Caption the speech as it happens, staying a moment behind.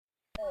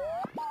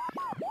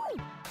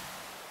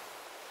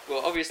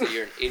Well, obviously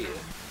you're an idiot.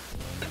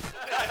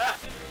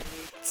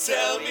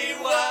 Tell me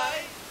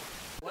why.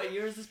 What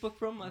year is this book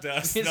from?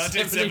 That's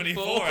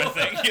 1974, I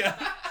think. Yeah.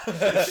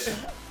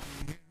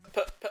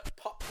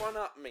 Pop one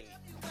up, me.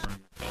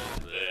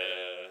 The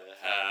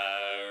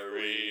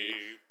Harry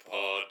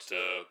Potter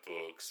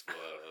books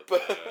were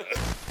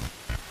burned.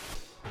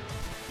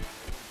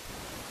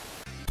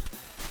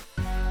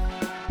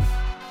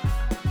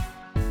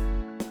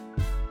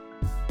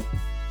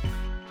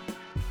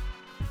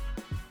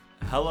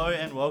 Hello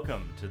and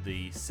welcome to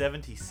the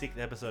 76th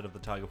episode of the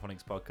Tiger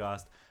Phonics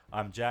podcast.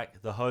 I'm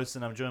Jack, the host,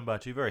 and I'm joined by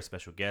two very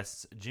special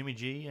guests, Jimmy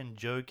G and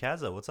Joe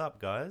Kazza. What's up,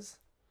 guys?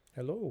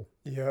 Hello.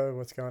 Yo,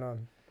 what's going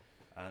on?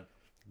 I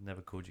never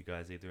called you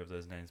guys either of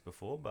those names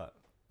before, but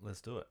let's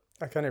do it.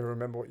 I can't even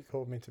remember what you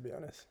called me, to be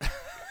honest.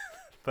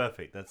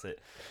 Perfect, that's it.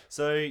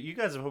 So you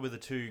guys are probably the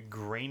two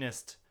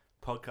greenest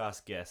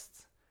podcast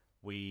guests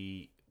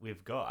we've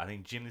got. I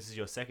think, Jim, this is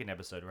your second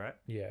episode, right?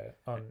 Yeah,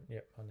 on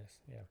this,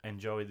 yeah. And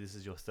Joey, this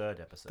is your third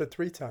episode. The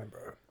 3-time,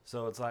 bro.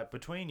 So it's like,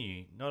 between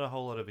you, not a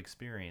whole lot of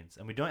experience,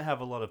 and we don't have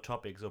a lot of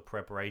topics or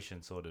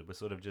preparation sorted. We're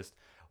sort of just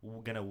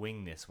going to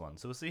wing this one.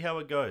 So we'll see how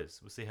it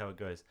goes.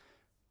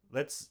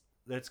 Let's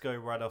go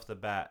right off the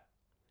bat,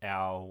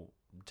 our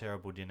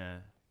terrible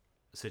dinner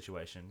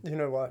situation. You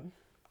know what?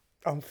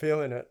 I'm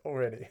feeling it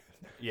already.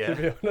 Yeah.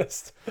 To be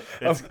honest.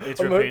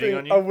 It's I'm repeating hoping,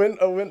 on you?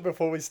 I went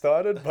before we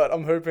started, but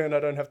I'm hoping I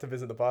don't have to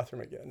visit the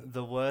bathroom again.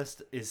 The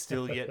worst is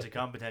still yet to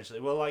come, potentially.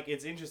 Well, like,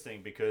 it's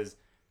interesting because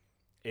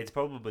it's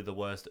probably the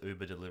worst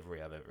Uber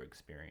delivery I've ever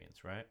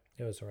experienced, right?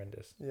 It was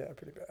horrendous. Yeah,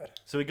 pretty bad.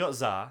 So we got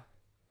Zar,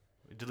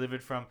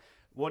 delivered from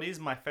what is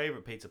my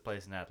favourite pizza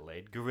place in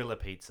Adelaide, Gorilla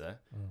Pizza.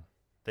 Mm.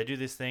 They do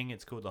this thing,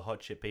 it's called the hot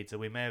chip pizza.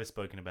 We may have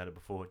spoken about it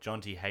before.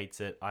 Jonty hates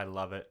it. I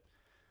love it.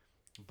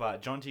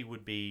 But Jonty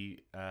would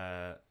be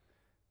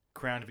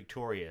crowned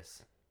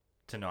victorious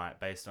tonight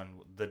based on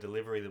the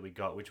delivery that we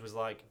got, which was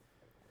like,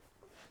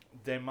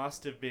 there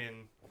must have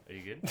been... Are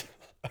you good?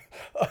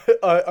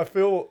 I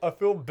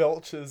feel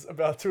belches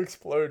about to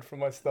explode from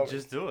my stomach.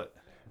 Just do it.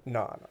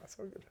 No, it's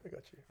all good. I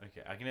got you.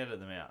 Okay, I can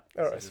edit them out.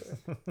 All right, just,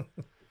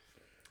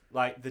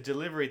 like, the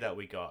delivery that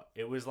we got,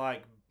 it was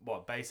like,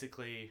 what,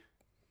 basically...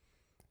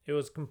 It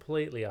was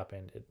completely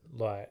upended.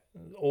 Like,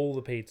 all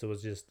the pizza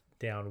was just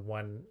down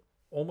one,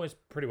 almost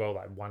pretty well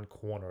like one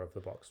corner of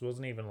the box. It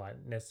wasn't even like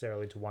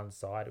necessarily to one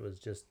side. It was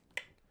just...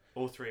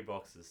 All three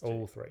boxes, too.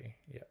 All three,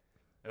 yeah.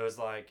 It was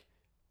like...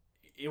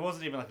 It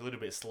wasn't even like a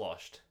little bit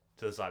sloshed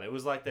to the side. It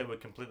was like they were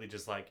completely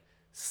just like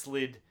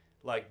slid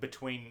like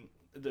between...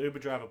 The Uber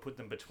driver put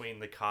them between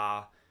the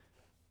car...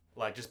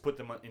 Like, just put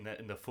them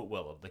in the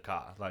footwell of the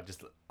car. Like,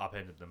 just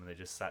upended them and they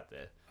just sat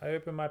there. I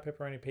opened my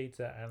pepperoni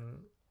pizza and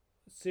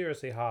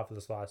seriously half of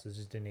the slices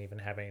just didn't even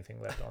have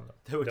anything left on them.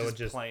 They were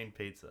just plain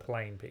pizza.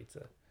 Plain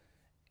pizza.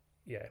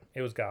 Yeah,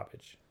 it was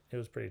garbage. It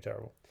was pretty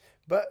terrible.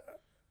 But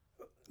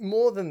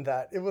more than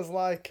that, it was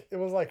like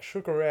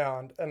shook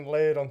around and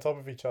layered on top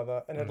of each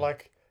other, and it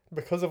like,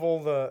 because of all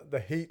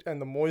the heat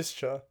and the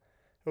moisture,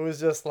 it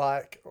was just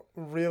like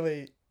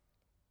really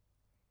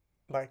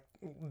like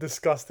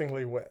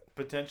disgustingly wet.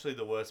 Potentially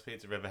the worst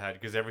pizza I've ever had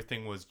because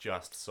everything was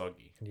just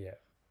soggy. Yeah.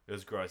 It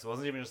was gross. It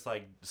wasn't even just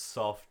like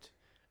soft.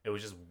 It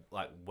was just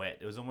like wet.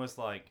 It was almost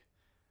like,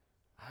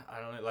 I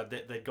don't know, like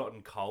they'd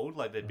gotten cold.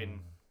 Like they'd been...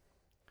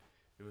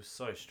 It was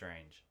so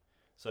strange.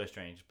 So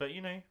strange. But,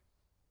 you know,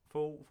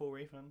 full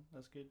refund.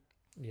 That's good.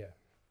 Yeah.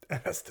 And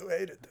I still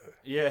ate it though.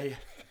 Yeah.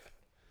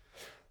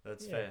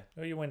 That's fair.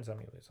 Well, you win some,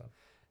 you lose some.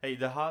 Hey,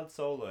 the hard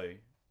solo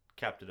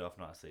capped it off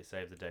nicely.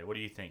 Saved the day. What do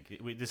you think?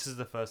 This is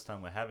the first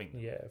time we're having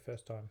them. Yeah,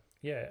 first time.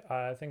 Yeah,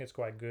 I think it's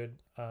quite good.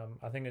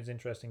 I think it's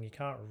interesting. You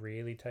can't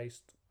really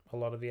taste a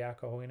lot of the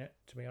alcohol in it,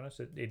 to be honest.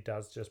 It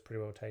does just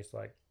pretty well taste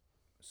like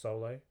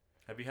solo.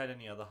 Have you had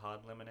any other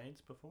hard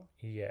lemonades before?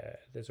 Yeah,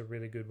 there's a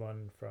really good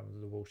one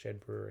from the Woolshed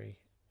Brewery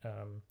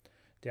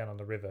down on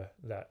the river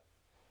that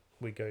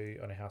we go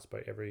on a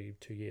houseboat every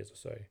 2 years or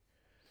so.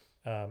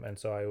 And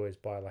so I always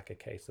buy like a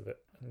case of it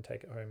and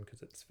take it home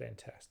because it's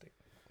fantastic.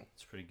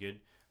 It's pretty good.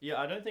 Yeah,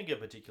 I don't think it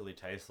particularly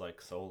tastes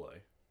like solo.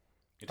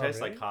 It tastes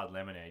really? like hard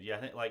lemonade. Yeah, I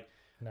think like...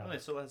 No. I don't know,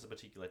 solo has a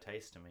particular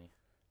taste to me.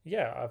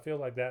 Yeah, I feel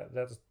like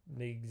that's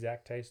the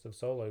exact taste of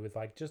solo with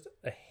like just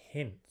a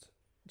hint,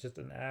 just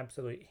an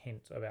absolute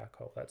hint of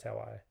alcohol. That's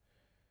how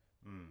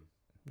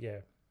yeah.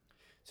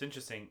 It's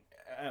interesting.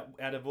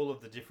 Out of all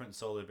of the different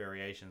solo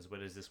variations, where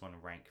does this one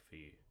rank for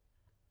you?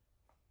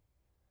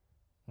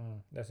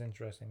 That's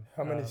interesting.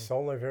 How many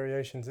solo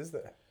variations is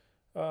there?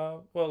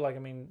 Well, like, I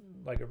mean,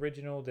 like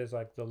original, there's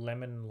like the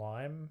lemon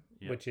lime,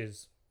 which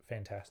is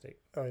fantastic.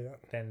 Oh, yeah.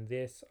 Then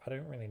this, I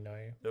don't really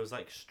know. There was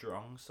like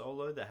strong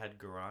solo that had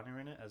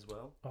guarana in it as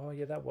well. Oh,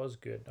 yeah, that was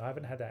good. I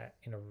haven't had that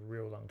in a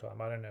real long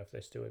time. I don't know if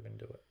they still even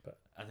do it, but...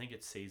 I think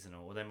it's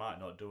seasonal. Or they might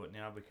not do it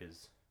now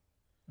because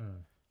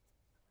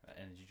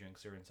energy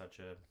drinks are in such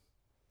a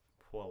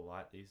poor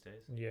light these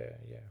days. Yeah.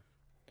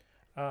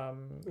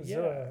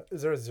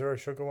 Is there a zero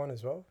sugar one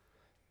as well?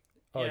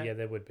 Oh, yeah,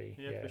 there would be.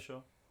 Yeah, for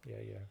sure.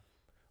 Yeah.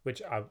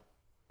 Which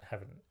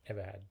haven't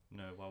ever had.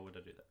 No, why would I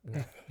do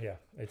that? Yeah,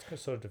 it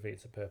sort of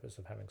defeats the purpose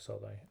of having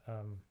solo.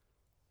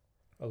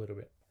 A little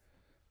bit.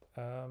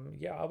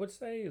 Yeah, I would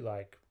say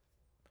like.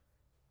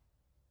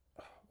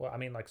 Well, I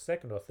mean, like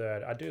second or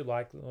third. I do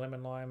like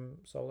lemon lime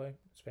solo.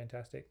 It's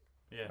fantastic.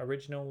 Yeah.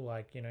 Original,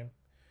 like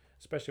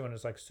especially when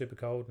it's like super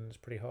cold and it's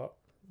pretty hot.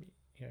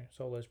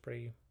 Solo's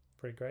pretty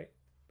great.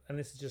 And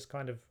this is just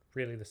kind of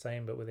really the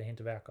same, but with a hint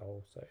of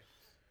alcohol. So.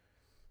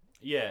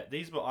 Yeah,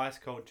 these were ice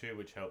cold too,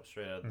 which helps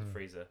straight out of the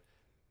freezer.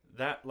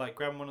 That like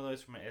grabbing one of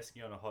those from an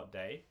esky on a hot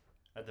day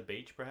at the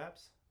beach,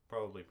 perhaps,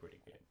 probably pretty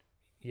good.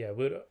 Yeah,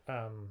 we'd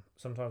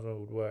sometimes when we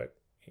would work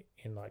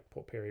in like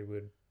Port Pirie,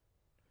 we'd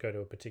go to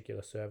a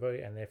particular servo,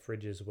 and their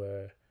fridges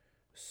were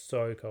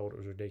so cold it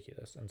was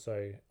ridiculous. And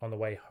so on the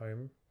way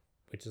home,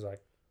 which is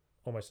like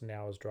almost an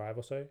hour's drive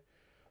or so,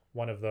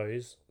 one of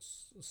those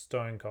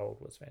stone cold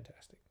was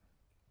fantastic.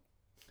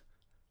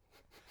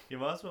 You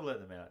might as well let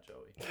them out,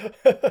 Joey.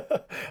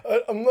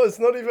 I'm not. It's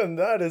not even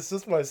that. It's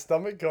just my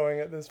stomach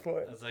going at this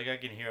point. It's like I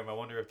can hear him. I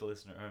wonder if the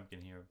listener at home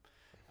can hear him.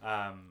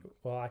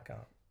 Well, I can't.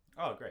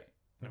 Oh, great.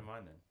 Never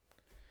mind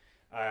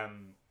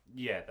then.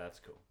 Yeah, that's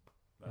cool.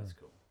 That's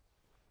cool.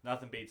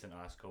 Nothing beats an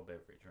ice cold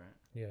beverage, right?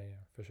 Yeah,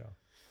 for sure.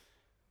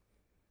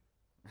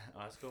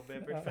 Ice cold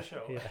beverage for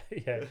sure.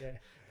 Yeah.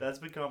 That's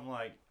become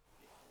like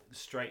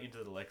straight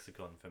into the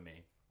lexicon for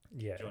me.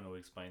 Yeah. Do you want to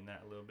explain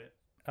that a little bit?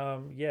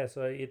 Yeah.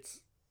 So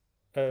it's.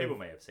 People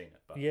may have seen it,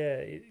 but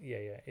yeah.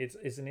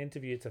 It's an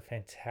interview. It's a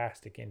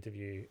fantastic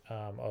interview.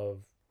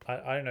 Of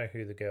I don't know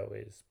who the girl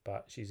is,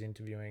 but she's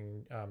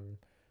interviewing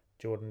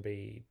Jordan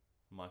B.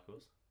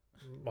 Michaels.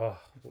 Oh,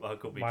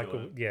 Michael B.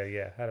 Jordan.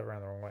 Yeah. Had it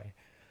around the wrong way.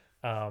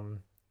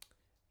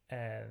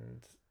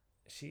 And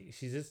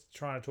she's just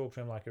trying to talk to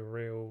him like a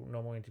real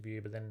normal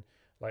interview, but then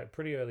like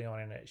pretty early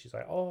on in it, she's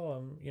like,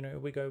 "Oh,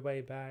 we go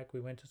way back. We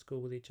went to school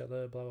with each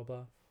other. Blah blah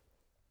blah."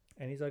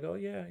 And he's like, "Oh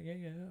yeah.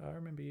 I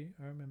remember you.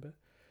 I remember."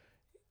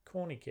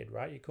 Corny kid,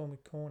 right? You call me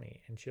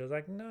corny. And she was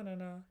like, no,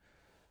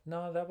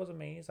 that wasn't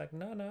me. He's like,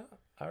 no,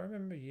 I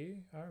remember you.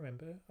 I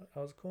remember. I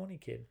was a corny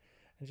kid.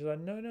 And she's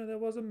like, no, that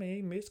wasn't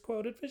me.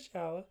 Misquoted for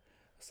shower.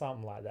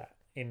 Something like that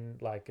in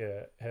like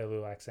her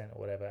little accent or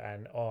whatever.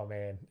 And oh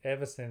man,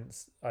 ever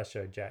since I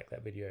showed Jack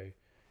that video,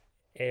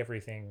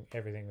 everything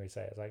we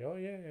say is like, oh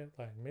yeah,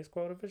 like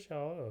misquoted for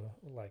shower, or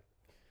like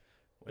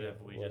whatever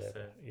we just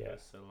said. Yeah,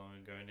 so long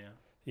ago now.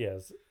 Yeah, it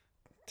was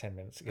 10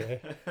 minutes ago.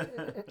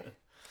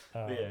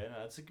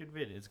 It's a good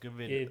video. It's a good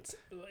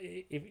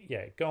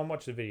video. Go and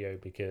watch the video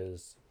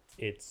because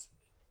it's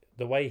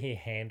the way he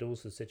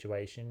handles the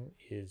situation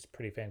is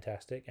pretty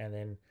fantastic, and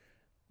then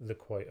the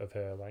quote of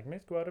her like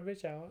 "Miss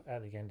Guadavich out"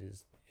 at the end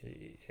is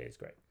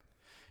great.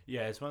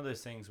 Yeah, it's one of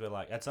those things where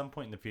like at some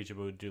point in the future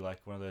we'll do like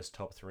one of those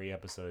top 3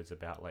 episodes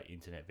about like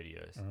internet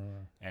videos,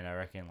 and I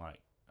reckon like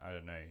I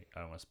don't know, I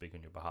don't want to speak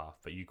on your behalf,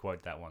 but you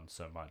quote that one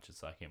so much,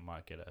 it's like it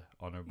might get a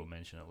honourable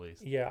mention at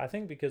least. Yeah, I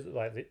think because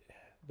like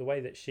the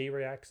way that she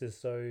reacts is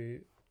so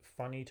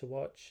funny to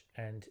watch,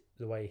 and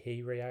the way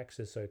he reacts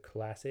is so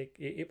classic.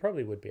 It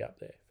probably would be up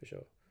there for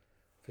sure.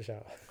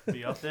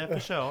 Be up there for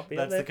sure.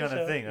 That's the kind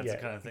of thing. That's the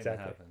kind of thing that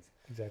happens.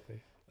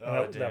 Exactly.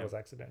 Oh, that was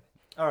accidental.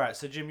 All right,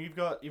 so Jim,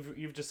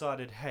 you've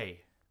decided,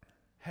 hey,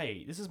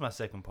 this is my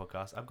second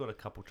podcast. I've got a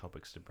couple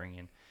topics to bring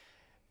in.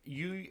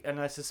 And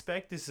I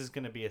suspect this is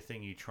going to be a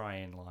thing you try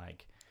and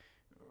like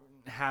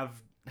have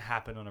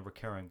happen on a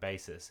recurring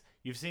basis.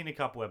 You've seen a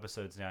couple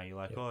episodes now. You're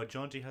like, oh,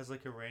 Jonty has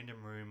like a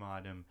random room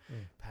item.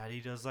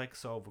 Paddy does like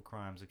solve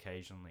crimes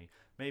occasionally.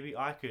 Maybe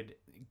I could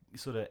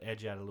sort of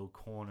edge out a little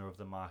corner of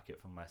the market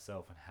for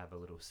myself and have a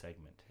little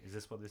segment. Is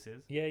this what this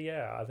is?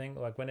 Yeah. I think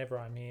like whenever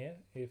I'm here,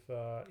 if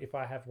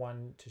I have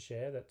one to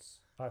share,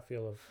 I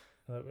feel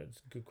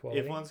it's good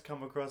quality. If one's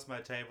come across my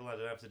table, I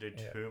don't have to do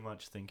too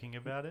much thinking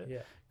about it.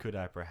 Yeah. Could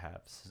I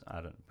perhaps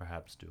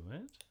do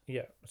it?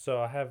 Yeah. So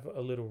I have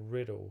a little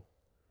riddle.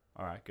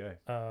 All right, go.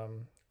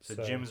 So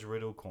Jim's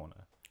riddle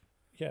corner.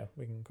 Yeah,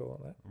 we can call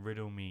it that.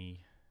 Riddle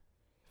me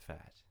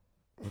fat.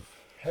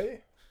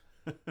 Hey.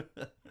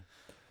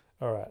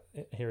 All right,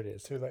 here it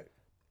is. Too late.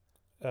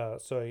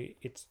 So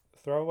it's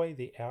throw away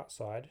the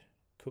outside,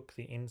 cook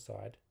the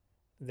inside,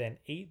 then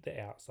eat the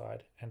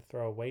outside and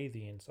throw away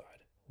the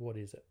inside. What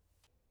is it?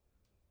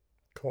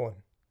 Corn.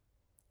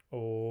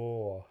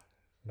 Oh,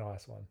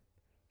 nice one.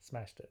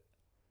 Smashed it.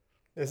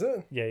 Is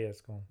it? Yeah, it's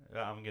corn.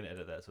 I'm going to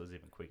edit that so it's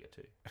even quicker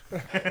too.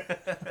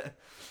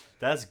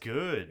 That's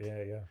good.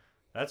 Yeah.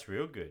 That's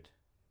real good.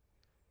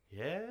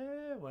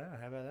 Yeah, wow,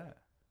 how about that?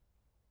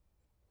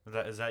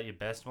 Is that your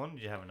best one? Or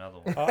do you have another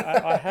one?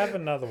 I have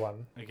another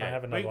one. Okay. I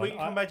have another one. We can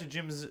come back to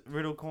Jim's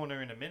riddle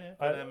corner in a minute.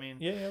 But we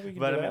can.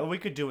 But do that. we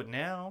could do it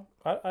now.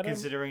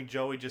 Considering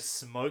Joey just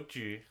smoked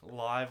you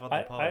live on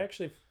the pod. I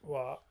actually,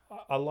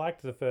 I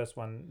liked the first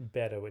one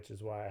better, which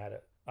is why I had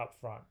it up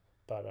front.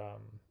 But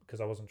because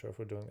I wasn't sure if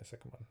we're doing the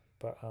second one.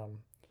 But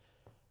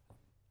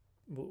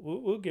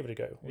we'll give it a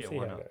go. We'll see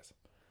how it goes.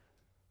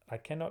 I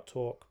cannot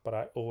talk, but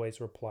I always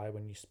reply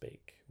when you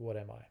speak. What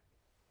am I?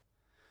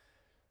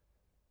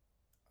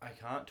 I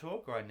can't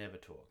talk or I never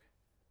talk?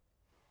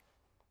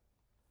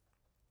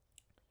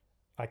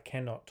 I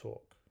cannot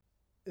talk.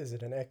 Is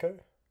it an Echo?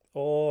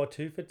 Oh,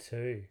 2 for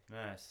 2.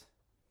 Nice.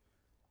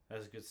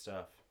 That's good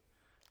stuff.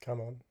 Come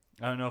on.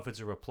 I don't know if it's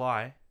a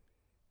reply.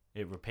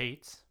 It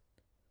repeats.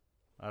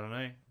 I don't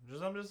know.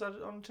 I'm just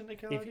on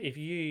technicality. If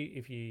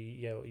you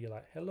yell, you're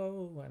like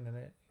hello, and then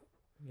it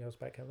yells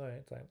back hello.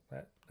 It's like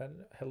that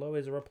hello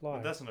is a reply.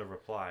 But that's not a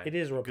reply. It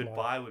is a reply.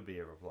 Goodbye would be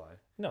a reply.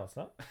 No, it's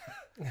not.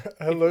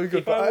 Hello, If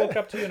goodbye. I walk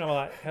up to you and I'm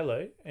like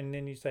hello, and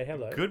then you say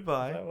hello.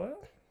 Goodbye. It's like,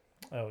 what?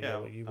 Oh yeah,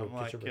 well, you would. I'm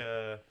like,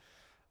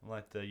 I'm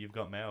like the you've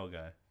got mail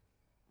guy.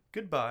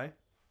 Goodbye.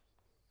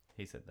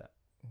 He said that.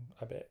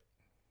 I bet.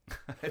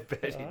 I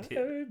bet he did.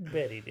 I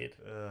bet he did.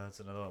 That's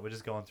another one. We're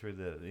just going through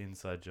the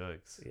inside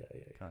jokes. Yeah.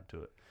 Can't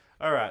do it.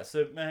 All right,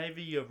 so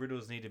maybe your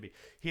riddles need to be.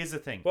 Here's the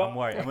thing. Well- I'm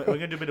worried. And we're going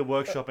to do a bit of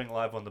workshopping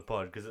live on the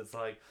pod because it's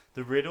like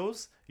the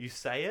riddles, you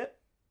say it,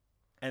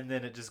 and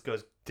then it just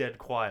goes dead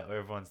quiet where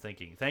everyone's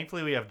thinking.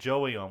 Thankfully, we have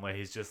Joey on where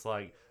he's just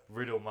like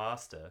riddle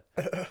master,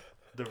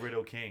 the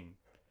riddle king.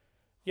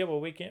 Yeah,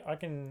 well, I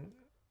can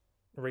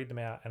read them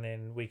out, and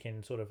then we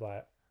can sort of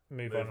like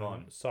move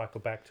on and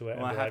cycle back to it.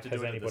 Well, and be I like, have to do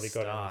has it at the anybody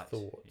got start.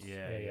 any thoughts?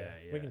 Yeah.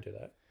 We can do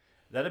that.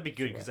 That'd be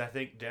good because I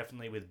think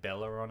definitely with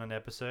Bella on an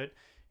episode,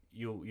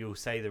 you'll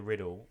say the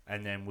riddle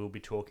and then we'll be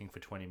talking for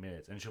 20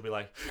 minutes and she'll be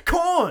like,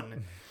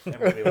 corn! And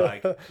we'll be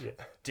like,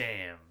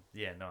 damn.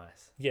 Yeah,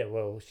 nice. Yeah,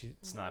 well, she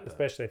Sniper.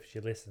 especially if she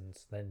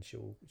listens, then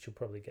she'll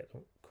probably get the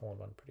corn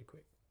one pretty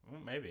quick.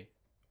 Well, maybe.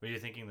 Were you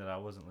thinking that I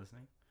wasn't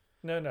listening?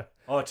 No.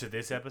 Oh, to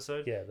this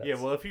episode? Yeah. Yeah,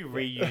 well, if you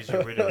reuse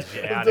your riddles,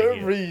 you're out Don't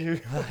of here.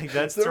 reuse. Like,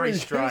 that's Don't 3 reuse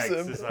strikes.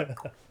 them. It's like,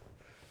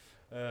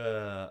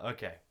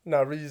 okay.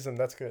 No, reuse them.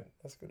 That's good.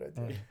 That's a good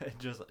idea.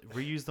 Just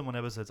reuse them on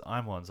episodes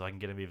I'm on so I can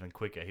get him even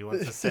quicker. He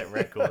wants to set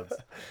records.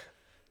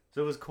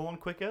 So was corn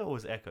quicker or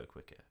was echo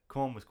quicker?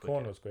 Corn was quicker.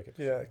 Corn was quicker.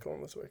 Yeah,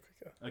 corn was way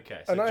quicker.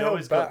 Okay, so And I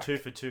Joey's held got back. 2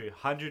 for 2.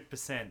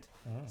 100%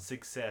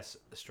 success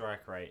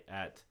strike rate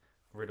at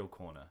Riddle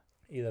Corner.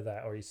 Either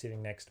that, or he's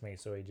sitting next to me,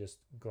 so he just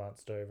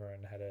glanced over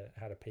and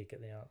had a peek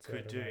at the answer.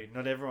 Could do.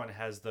 Not everyone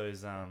has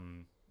those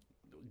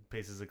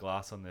pieces of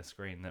glass on their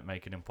screen that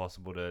make it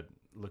impossible to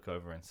look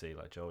over and see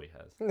like Joey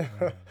has.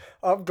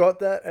 I've got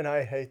that, and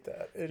I hate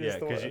that. It is Yeah,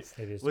 the 'cause worst.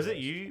 It is. Was the it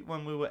worst. you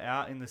when we were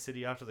out in the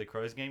city after the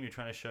Crows game? You're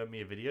trying to show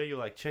me a video. You're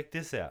like, check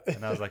this out,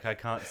 and I was like, I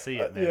can't see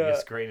it, man. Yeah. Your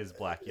screen is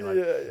black. You're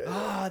like,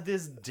 yeah.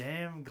 this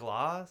damn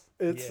glass.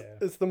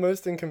 It's the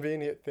most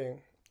inconvenient thing.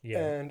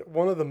 Yeah. And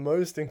one of the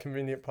most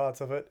inconvenient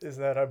parts of it is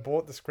that I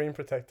bought the screen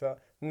protector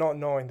not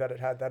knowing that it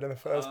had that in the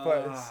first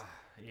place.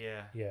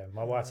 Yeah. Yeah,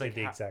 my wife It's like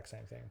did the how- exact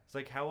same thing. It's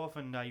like, how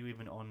often are you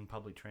even on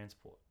public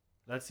transport?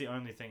 That's the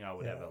only thing I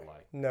would Yeah. ever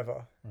like.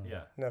 Never,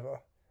 Yeah.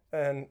 never.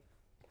 And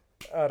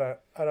I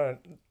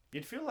don't.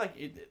 You'd feel like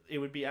it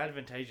would be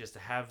advantageous to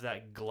have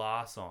that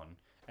glass on,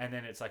 and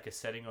then it's like a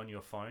setting on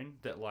your phone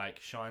that like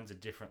shines a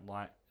different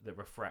light that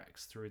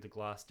refracts through the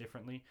glass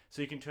differently,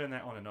 so you can turn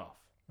that on and off.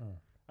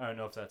 I don't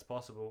know if that's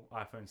possible.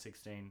 iPhone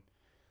 16.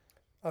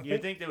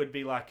 You'd think there would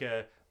be like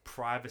a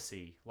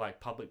privacy, like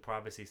public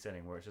privacy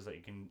setting where it's just like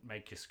you can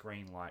make your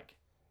screen like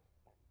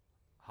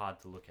hard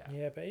to look at.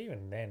 Yeah, but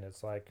even then,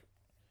 it's like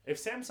If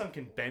Samsung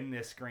can bend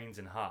their screens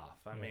in half,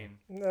 I mean,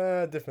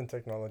 different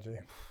technology.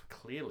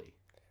 clearly.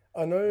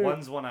 I know.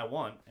 One's one I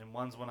want, and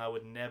one's one I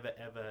would never,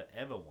 ever,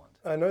 ever want.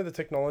 I know the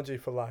technology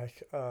for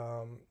like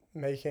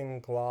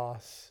making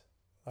glass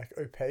like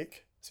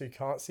opaque so you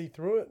can't see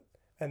through it,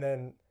 and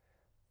then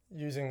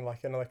using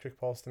like an electric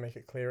pulse to make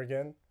it clear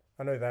again.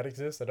 I know that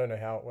exists. I don't know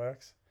how it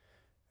works.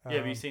 Yeah,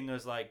 have you seen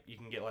those, like, you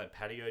can get, like,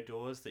 patio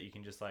doors that you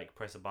can just, like,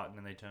 press a button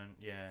and they turn,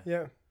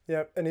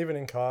 Yeah, and even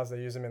in cars, they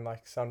use them in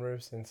like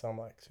sunroofs in some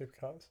like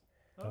supercars.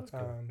 Oh, that's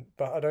cool.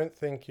 But I don't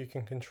think you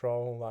can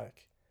control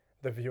like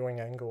the viewing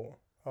angle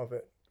of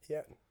it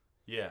yet.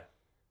 Yeah.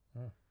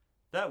 Hmm.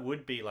 That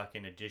would be, like,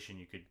 an addition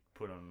you could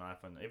put on an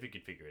iPhone. If you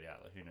could figure it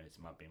out, like, who knows,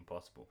 it might be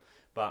impossible.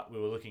 But we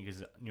were looking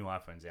because new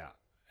iPhone's out.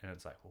 And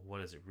it's like, well,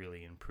 what has it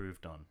really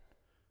improved on?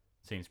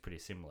 Seems pretty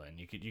similar. And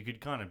you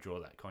could kind of draw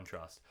that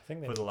contrast. I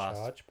think for the last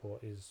charge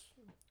port is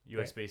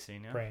USB-C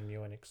now? brand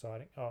new and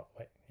exciting. Oh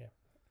wait,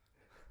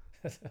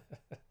 yeah.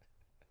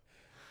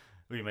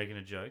 Were you making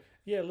a joke?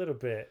 Yeah, a little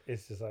bit.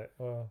 It's just like,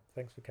 well,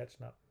 thanks for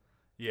catching up.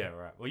 Yeah,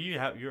 right. Well,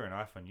 you're an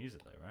iPhone user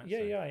though, right? Yeah,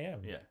 So- yeah, I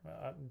am. Yeah.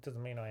 It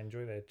doesn't mean I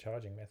enjoy their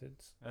charging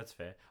methods. That's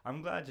fair.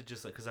 I'm glad to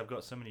just, because I've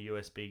got so many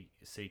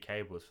USB-C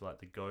cables for like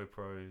the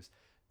GoPros,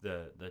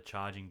 the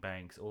charging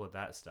banks, all of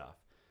that stuff.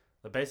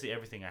 But basically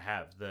everything I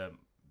have, the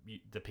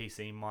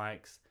PC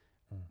mics,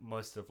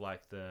 most of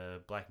like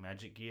the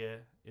Blackmagic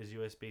gear is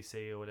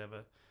USB-C or whatever.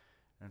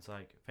 And it's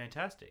like,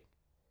 fantastic.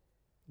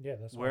 Yeah,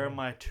 that's Where are fine.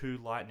 my 2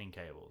 lightning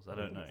cables? I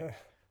don't know.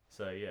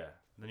 So yeah,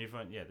 the new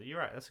phone, yeah, you're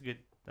right. That's a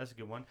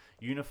good one.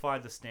 Unify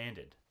the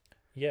standard.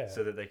 Yeah.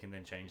 So that they can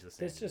then change the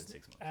standard There's just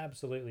in 6 months.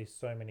 absolutely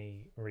so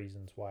many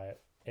reasons why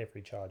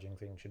every charging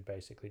thing should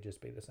basically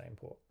just be the same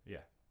port. Yeah.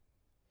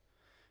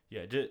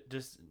 Yeah. Do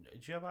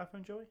you have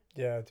iPhone, Joey?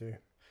 Yeah, I do.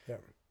 Yeah.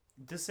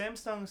 Does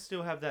Samsung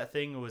still have that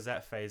thing, or was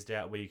that phased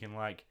out where you can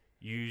like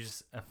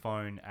use a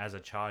phone as a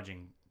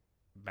charging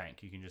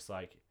bank? You can just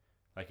like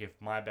if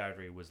my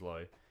battery was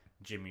low,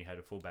 Jimmy had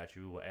a full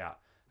battery, we were out.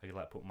 I could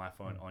like put my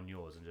phone on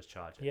yours and just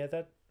charge it. Yeah,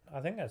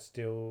 I think that's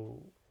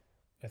still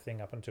a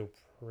thing up until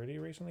pretty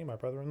recently. My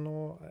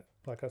brother-in-law,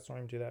 I saw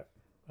him do that,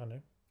 I don't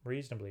know,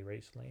 reasonably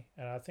recently.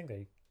 And I think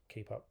they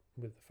keep up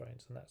with the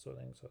phones and that sort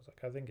of thing. So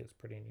I think it's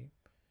pretty new.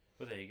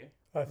 Well, there you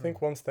go. I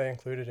think once they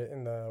included it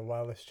in the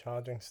wireless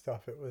charging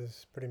stuff, it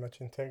was pretty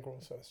much integral.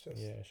 So it's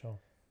just sure.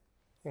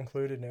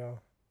 included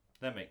now.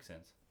 That makes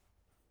sense.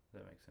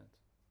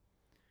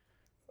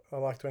 I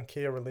liked when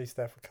Kia released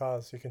that for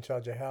cars. You can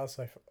charge your house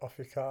off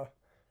your car.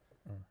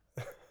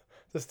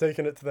 Just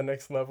taking it to the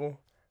next level.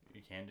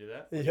 You can do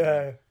that?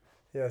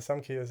 Yeah.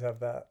 Some Kias have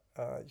that.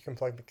 You can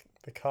plug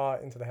the car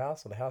into the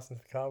house or the house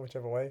into the car,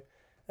 whichever way,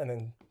 and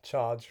then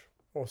charge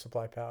or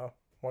supply power.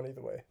 One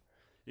either way.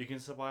 You can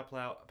supply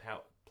power.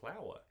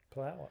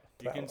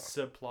 You can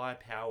supply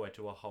power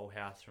to a whole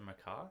house from a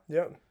car?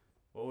 Yep.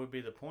 What would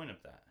be the point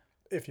of that?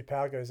 If your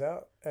power goes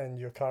out and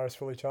your car is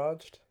fully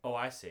charged. Oh,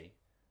 I see.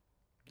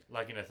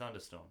 Like in a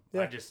thunderstorm.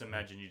 Yeah. I just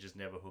imagine you just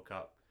never hook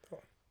up.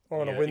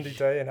 Or on a windy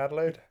day in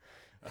Adelaide.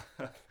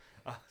 I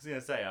was going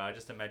to say, I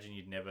just imagine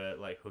you'd never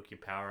like hook your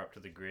power up to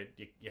the grid,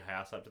 your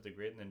house up to the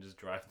grid, and then just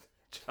charge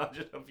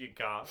it off your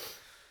car.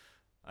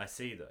 I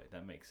see, though.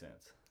 That makes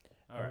sense.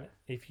 All right.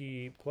 If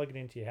you plug it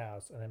into your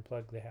house and then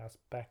plug the house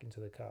back into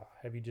the car,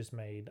 have you just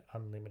made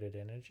unlimited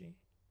energy?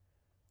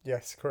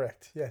 Yes,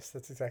 correct. Yes,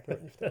 that's exactly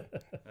what you've done.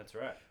 That's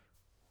right.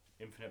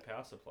 Infinite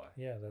power supply.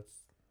 Yeah,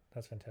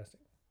 that's fantastic.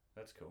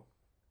 That's cool.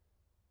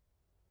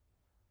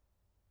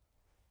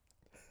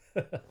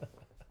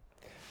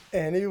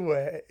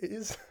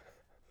 Anyways.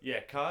 Yeah,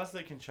 cars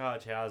that can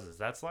charge houses.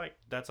 That's like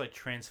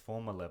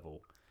Transformer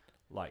level,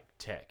 like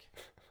tech,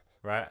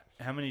 right?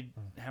 How many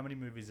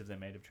movies have they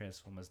made of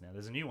Transformers now?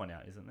 There's a new one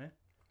out, isn't there?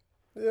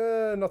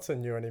 Yeah, not so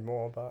new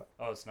anymore, but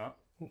Oh, it's not.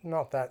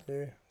 not that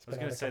new. I was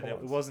going to say that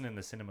it wasn't in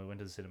the cinema. We went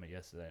to the cinema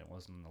yesterday. It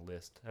wasn't on the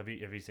list. Have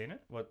you seen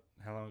it?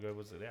 How long ago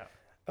was it out?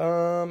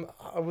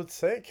 I would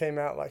say it came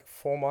out like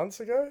 4 months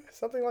ago,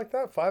 something like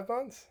that. 5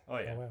 months. Oh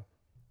yeah. Oh, wow.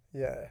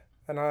 Yeah,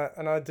 and I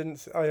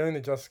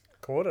only just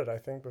caught it, I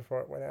think,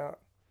 before it went out,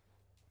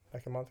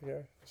 like a month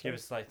ago. So. Give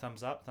us like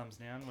thumbs up, thumbs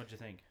down. What'd you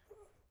think?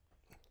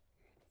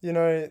 You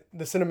know,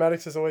 the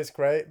cinematics is always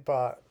great,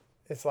 but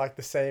it's like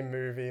the same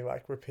movie,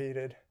 like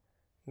repeated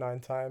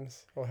 9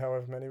 times or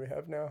however many we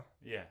have now.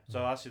 Yeah. So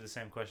I'll ask you the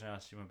same question I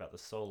asked you about the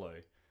Solo.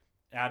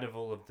 Out of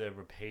all of the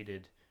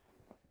repeated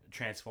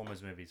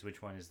Transformers movies,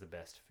 which one is the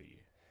best for you?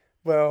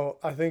 Well,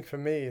 I think for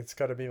me, it's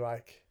got to be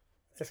like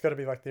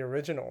the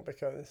original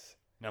because.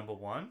 Number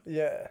one?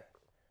 Yeah.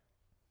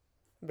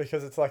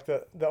 Because it's like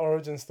the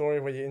origin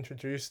story where you're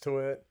introduced to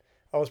it.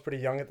 I was pretty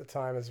young at the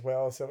time as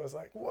well, so it was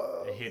like,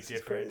 whoa, It hit this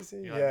different. is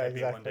crazy. You're like, Yeah, maybe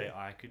exactly. one day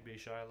I could be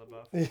Shia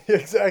LaBeouf.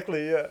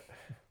 Exactly, yeah.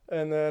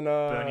 And then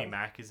Bernie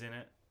Mac is in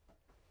it.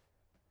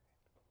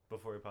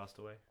 Before he passed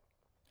away.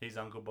 He's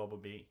Uncle Bobby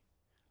B.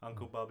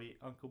 Uncle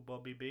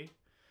Bobby B.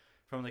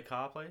 From the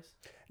car place.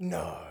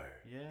 No.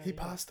 Yeah. He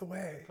passed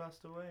away. He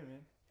passed away,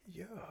 man.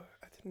 Yeah,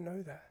 I didn't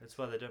know that. That's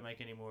why they don't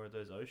make any more of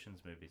those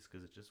Oceans movies,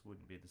 because it just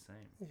wouldn't be the same.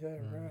 Yeah,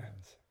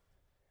 right.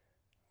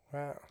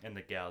 Wow. And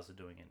the gals are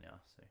doing it now,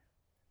 so.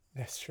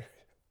 That's true.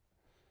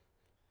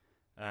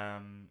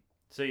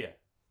 So yeah,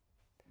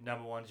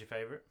 number one's your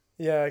favorite.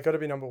 Yeah, got to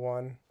be number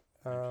one.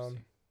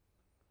 Interesting.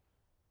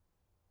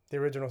 The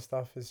original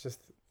stuff is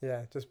just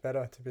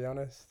better, to be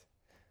honest.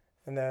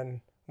 And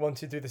then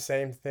once you do the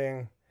same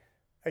thing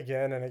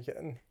again and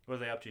again. What are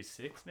they up to,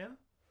 6 now?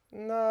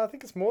 No, I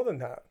think it's more than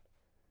that.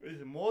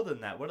 Is it more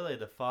than that? What are they,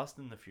 the Fast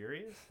and the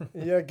Furious?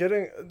 Yeah,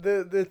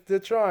 they're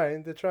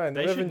trying. They The should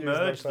revenue's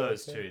not merge quite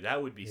those the two. same.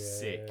 That would be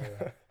sick.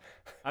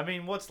 I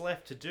mean, what's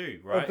left to do,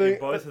 I right? think-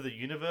 In both of the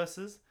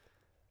universes?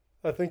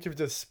 I think you've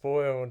just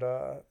spoiled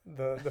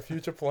the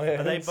future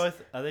plans.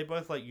 Are they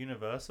both like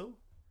Universal?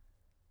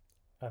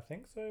 I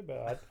think so,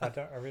 but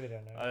I really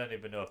don't know. I don't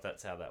even know if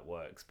that's how that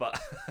works, but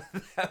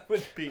that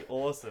would be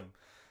awesome.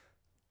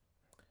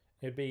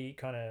 It'd be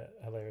kind of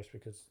hilarious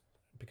because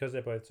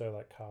they're both so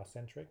like car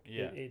centric.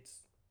 Yeah.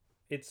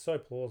 It's so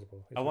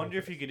plausible. I wonder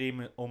if you could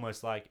even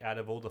almost like out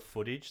of all the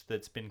footage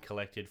that's been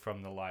collected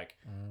from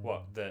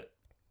the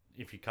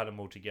if you cut them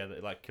all together,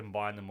 like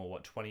combine them all,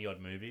 20 odd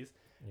movies.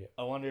 Yeah.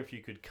 I wonder if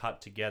you could cut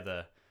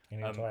together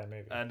an entire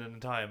movie. an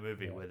entire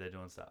movie where they're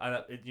doing stuff.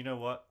 You know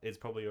what? It's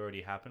probably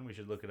already happened. We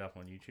should look it up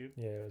on YouTube.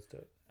 Yeah, let's do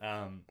it.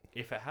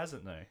 If it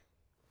hasn't though,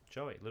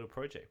 Joey, little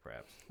project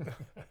perhaps.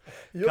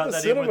 You're Cut the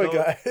that in with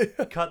cinema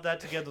guy. Cut that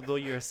together with all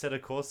your Assetto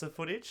Corsa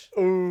footage,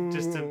 Ooh.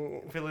 just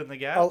to fill in the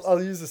gaps.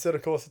 I'll use the set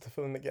of Corsa to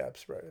fill in the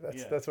gaps, bro.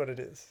 Yeah. That's what it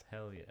is.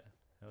 Hell yeah.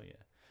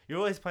 You're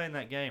always playing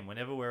that game.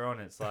 Whenever we're on,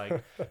 it's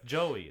like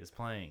Joey is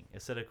playing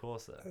Assetto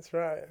Corsa. That's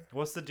right.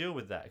 What's the deal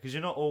with that? Because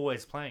you're not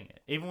always playing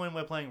it. Even when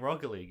we're playing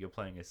Rocket League, you're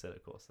playing Assetto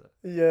Corsa.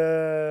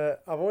 Yeah,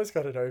 I've always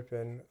got it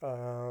open.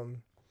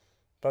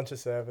 Bunch of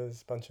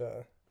servers,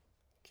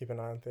 keep an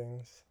eye on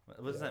things.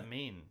 What does that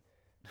mean?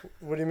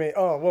 What do you mean?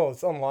 Oh, well,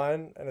 it's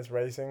online and it's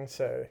racing,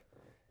 so...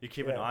 You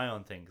keep an eye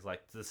on things,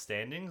 like the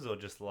standings, or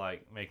just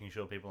like making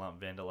sure people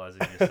aren't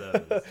vandalizing your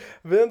servers?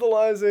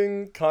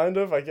 Vandalizing, kind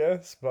of, I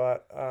guess,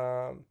 but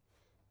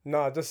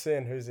No, just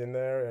seeing who's in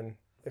there and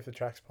if the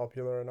track's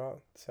popular or not.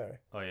 So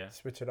Oh yeah.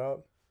 switch it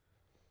up.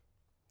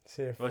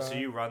 See if. Well, so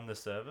you run the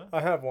server? I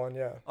have one,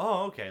 yeah.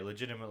 Oh, okay.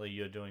 Legitimately,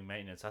 you're doing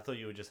maintenance. I thought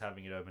you were just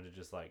having it open to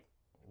just like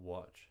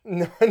watch.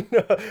 No,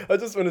 no. I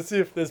just want to see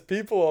if there's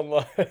people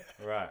online.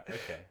 Right.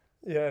 Okay.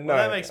 Yeah, no. Well,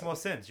 that makes more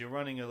sense. You're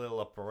running a little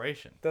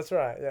operation. That's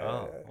right. Yeah.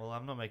 Oh, yeah. well,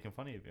 I'm not making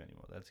fun of you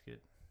anymore. That's good.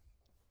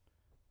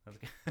 That's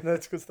good.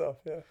 That's good stuff.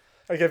 Yeah.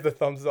 I gave the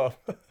thumbs up.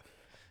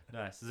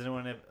 Nice. Has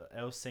anyone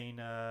else seen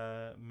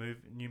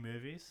new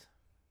movies?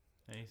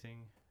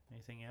 Anything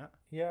out?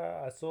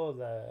 Yeah, I saw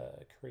The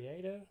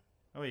Creator.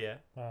 Oh yeah.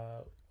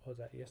 Was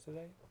that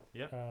yesterday?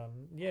 Yeah.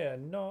 Yeah,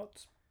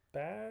 not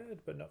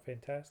bad, but not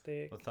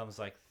fantastic. The thumbs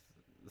like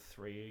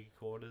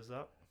 3/4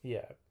 up.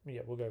 Yeah,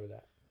 we'll go with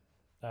that.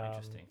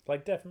 Interesting.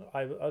 Like definitely,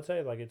 I'd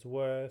say like it's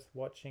worth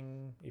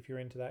watching if you're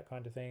into that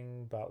kind of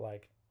thing. But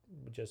like,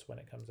 just when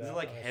it comes out, Is it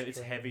like on a it's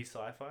stream- heavy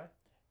sci-fi?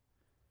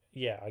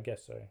 Yeah, I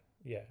guess so.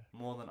 Yeah.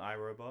 More than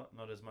iRobot,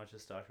 not as much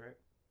as Star Trek.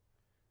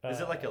 Is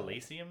it like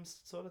Elysium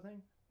sort of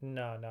thing?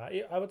 No.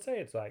 I would say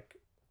it's like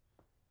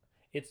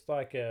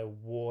a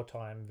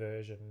wartime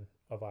version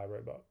of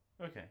iRobot.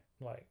 Okay.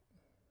 Like,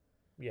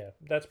 yeah,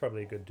 that's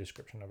probably a good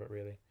description of it,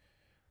 really.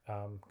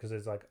 Because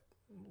there's like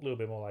a little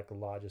bit more like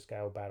larger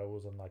scale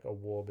battles and like a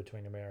war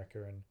between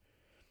America and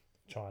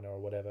China or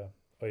whatever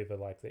over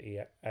like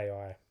the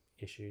AI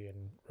issue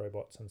and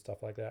robots and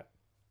stuff like that.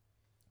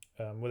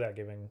 Without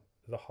giving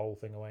the whole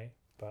thing away,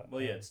 but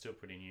Well, yeah, it's still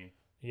pretty new.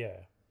 yeah.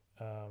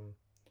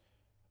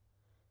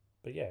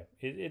 But yeah,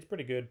 it's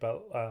pretty good.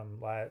 But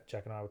like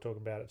Jack and I were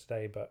talking about it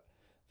today, but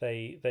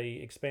they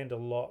expand a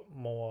lot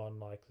more on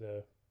like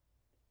the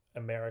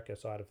America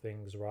side of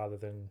things rather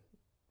than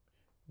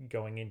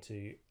going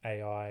into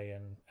AI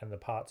and the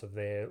parts of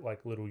their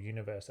like little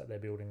universe that they're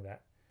building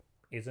that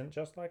isn't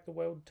just like the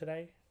world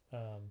today.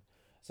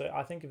 So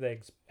I think if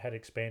they had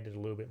expanded a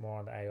little bit more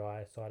on the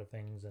AI side of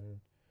things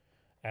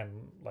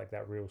and like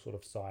that real sort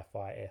of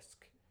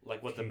sci-fi-esque,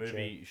 Like what the future.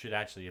 movie should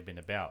actually have been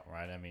about,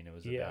 right? I mean, it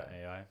was Yeah. about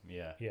AI.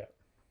 Yeah. it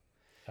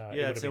Yeah, would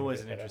it's have been a always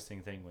bit an better.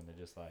 interesting thing when they're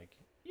just like,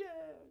 yeah,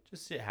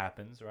 just it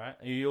happens, right?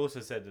 And you also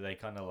said that they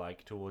kind of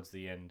like towards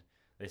the end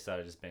they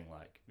started just being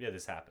like, yeah,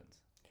 this happens.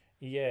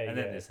 Yeah, And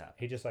then this happens.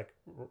 He just like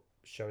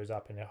shows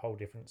up in a whole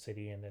different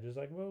city, and they're just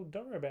like, "Well,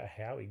 don't worry about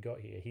how he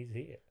got here. He's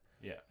here."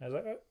 Yeah. I was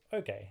like, oh,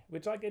 "Okay,"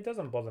 which like it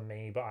doesn't bother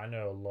me, but I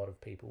know a lot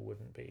of people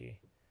wouldn't be,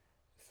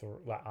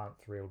 aren't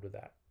thrilled with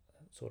that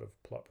sort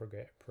of plot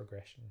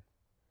progression.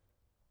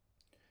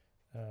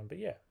 But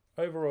yeah,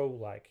 overall,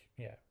 like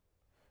yeah,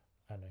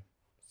 I don't know,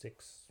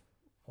 6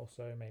 or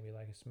so, maybe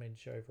like a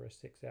smidge over a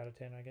 6 out of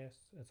 10. I guess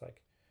it's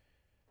like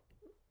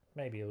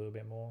maybe a little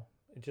bit more.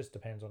 It just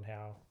depends on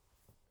how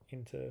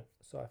into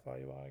sci-fi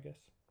you are, I guess.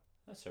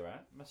 That's all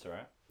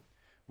right.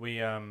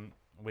 We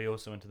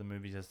also went to the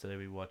movies yesterday.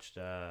 We watched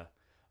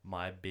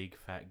My Big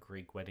Fat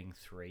Greek Wedding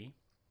 3.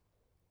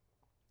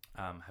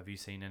 Have you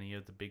seen any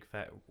of the Big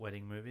Fat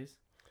Wedding movies?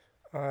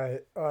 I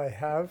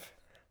have,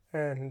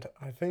 and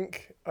I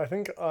think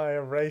I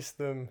erased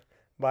them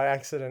by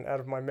accident out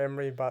of my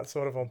memory, but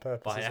sort of on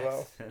purpose as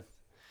well. Accident.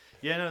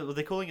 Yeah, no, well,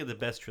 they're calling it the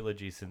best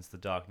trilogy since The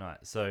Dark Knight.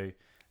 So,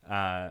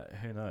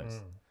 who knows?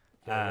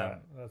 Yeah,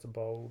 that's a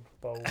bold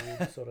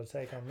sort of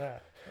take on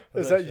that.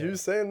 Is that you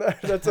saying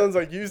that? That sounds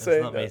like you It's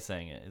saying not that. me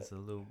saying it. It's a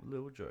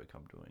little joke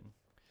I'm doing.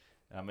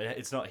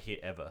 It's not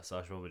hit ever, so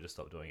I should probably just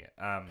stop doing it.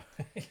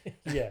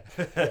 Yeah,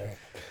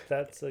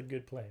 that's a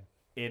good plan.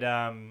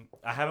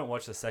 I haven't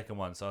watched the second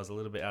one, so I was a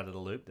little bit out of the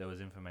loop. There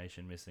was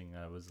information missing.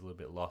 I was a little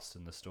bit lost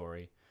in the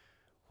story.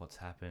 What's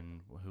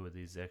happened? Who are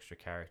these extra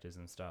characters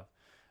and stuff?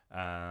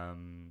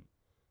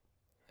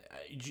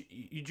 Do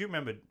you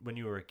remember when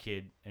you were a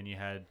kid and you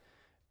had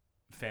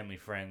family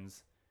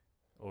friends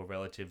or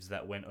relatives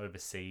that went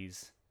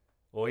overseas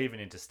or even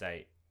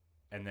interstate,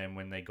 and then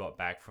when they got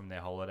back from their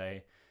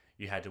holiday,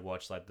 you had to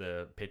watch like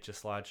the picture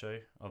slideshow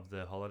of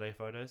the holiday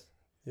photos?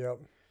 Yep.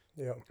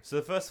 So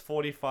the first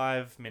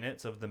 45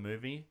 minutes of the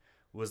movie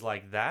was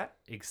like that,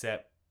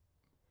 except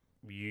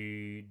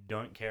you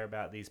don't care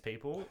about these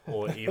people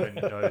or even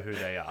know who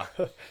they are.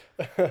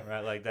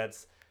 Right? Like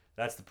that's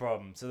the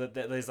problem. So that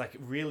there's like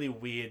really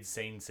weird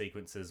scene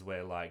sequences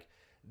where like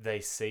they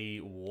see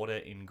water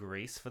in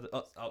Greece for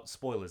the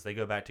spoilers. They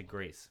go back to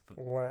Greece.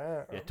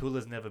 Wow. Yeah,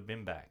 Tula's never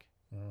been back.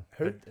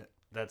 Who? But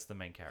that's the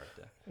main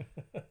character.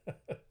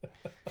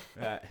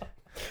 Right.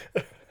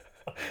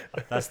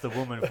 That's the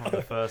woman from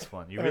the first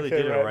one. You really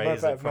Okay, did right, my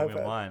erase bad, it from my your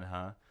bad. mind,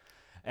 huh?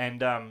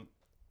 And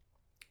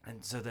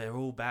so they're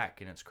all back,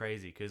 and it's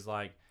crazy because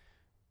like,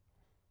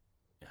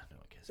 yeah, no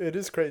one cares. It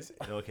is crazy.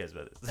 No one cares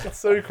about this. It's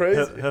so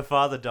crazy. Her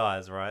father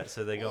dies, right?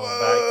 So they're going Whoa,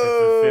 back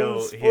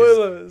to fulfill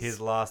spoilers. his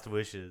last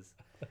wishes,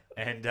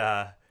 and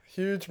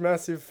Huge,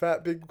 massive,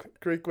 fat, big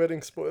Greek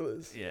wedding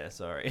spoilers. yeah,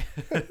 sorry.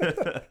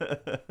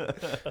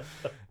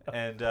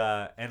 and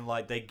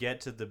like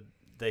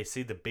they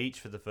see the beach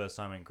for the first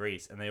time in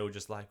Greece, and they all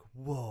just like,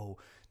 whoa,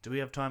 do we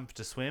have time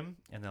to swim?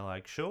 And they're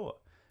like, sure.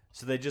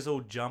 So they just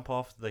all jump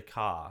off the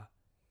car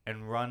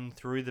and run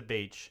through the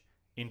beach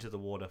into the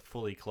water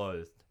fully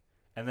clothed.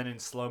 and then in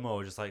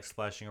slow-mo just like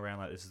splashing around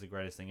like this is the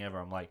greatest thing ever.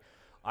 I'm like,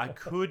 I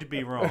could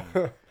be wrong,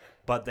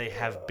 but they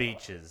have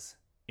beaches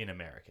in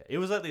America. It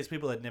was like these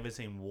people had never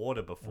seen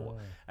water before.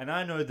 And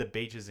I know the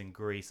beaches in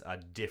Greece are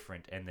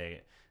different and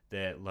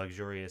they're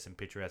luxurious and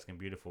picturesque and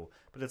beautiful,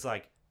 but it's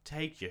like,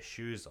 take your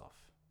shoes off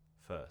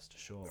first,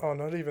 sure. Oh,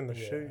 not even the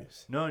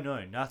shoes. No,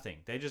 nothing.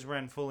 They just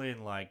ran full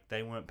in like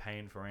they weren't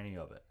paying for any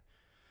of it.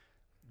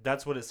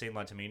 That's what it seemed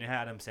like to me. You know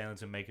how Adam Sandler's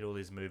been making all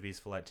these movies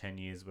for like 10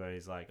 years where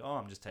he's like, oh,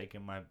 I'm just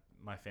taking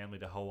my family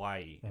to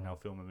Hawaii and I'll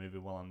film a movie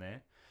while I'm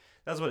there.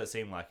 That's what it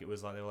seemed like. It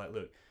was like, they were like,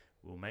 look,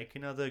 we'll make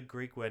another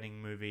Greek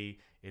wedding movie.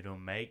 It'll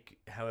make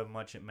however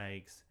much it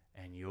makes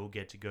and you'll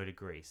get to go to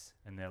Greece.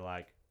 And they're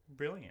like,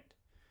 brilliant.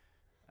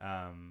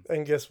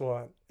 And guess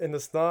what? In the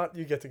start,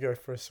 you get to go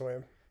for a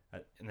swim.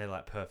 And they're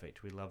like,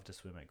 perfect. We love to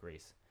swim at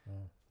Greece.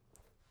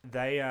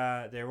 They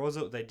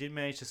did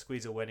manage to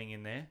squeeze a wedding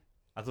in there.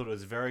 I thought it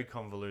was very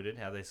convoluted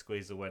how they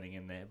squeezed a wedding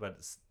in there, but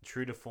it's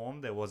true to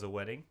form. There was a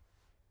wedding,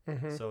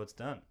 so it's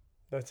done.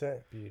 That's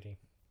it. Beauty.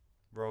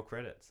 Roll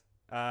credits.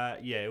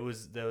 There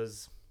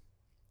was.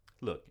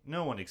 Look,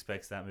 no one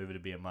expects that movie to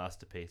be a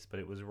masterpiece,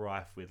 but it was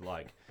rife with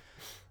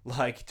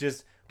like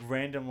just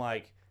random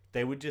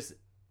they would just.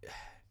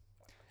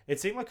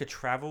 It seemed like a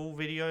travel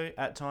video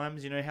at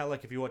times. You know how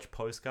if you watch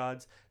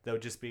Postcards, there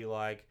would just be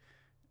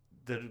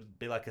there'd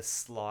be a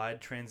slide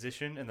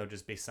transition and they'll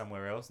just be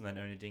somewhere else, and then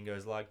Onidin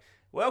goes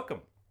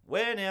welcome,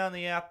 we're now in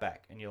the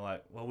outback, and you're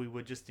like, well, we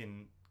were just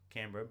in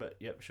Canberra, but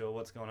yep, sure,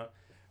 what's going on,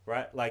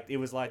 right? It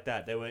was like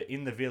that. They were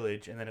in the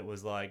village, and then it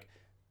was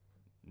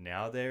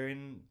now they're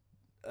in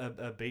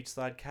a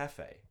beachside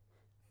cafe.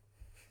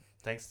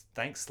 Thanks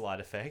slide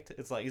effect.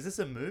 It's is this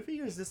a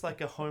movie or is this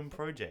a home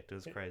project? It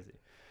was crazy.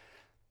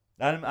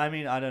 I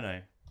mean, I don't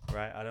know,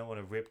 right? I don't want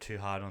to rip too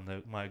hard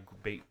on my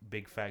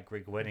big fat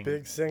Greek wedding.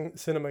 Big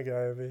cinema guy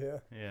over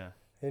here. Yeah.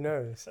 He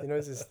knows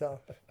his stuff.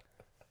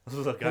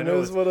 Look, He I know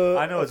knows it's what a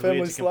weird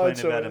family to complain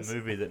slideshow about is. a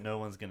movie that no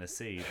one's going to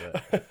see,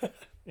 but...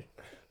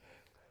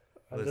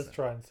 I'm just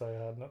trying so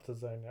hard not to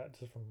zone out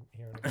just from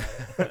hearing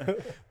about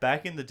it.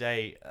 Back in the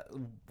day,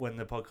 when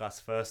the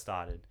podcast first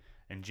started,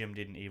 and Jim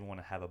didn't even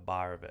want to have a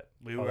bar of it.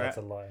 That's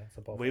a lie.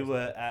 It's a we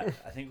were at,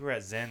 I think we were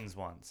at Zen's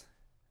once,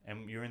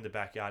 and you were in the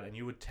backyard, and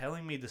you were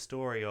telling me the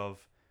story of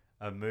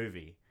a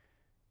movie.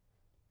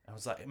 I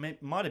was like,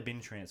 it might have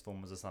been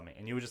Transformers or something,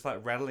 and you were just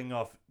rattling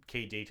off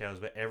key details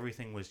where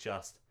everything was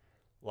just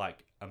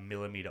a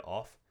millimeter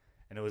off.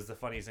 And it was the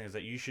funniest thing is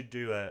that you should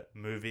do a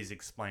movies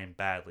explained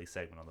badly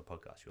segment on the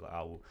podcast. You're like,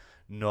 I will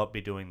not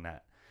be doing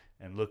that.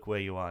 And look where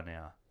you are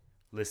now,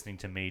 listening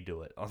to me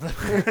do it on the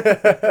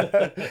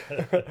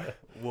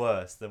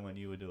worse than when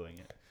you were doing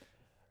it.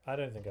 I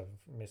don't think I've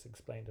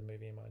misexplained a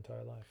movie in my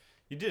entire life.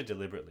 You did it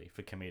deliberately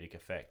for comedic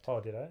effect.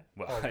 Oh, did I?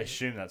 Well, I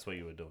assume that's what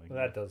you were doing.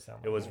 That does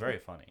sound. It was very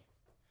funny.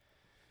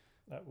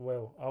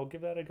 Well, I'll give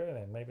that a go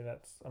then. Maybe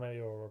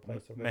I'll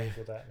replace the rules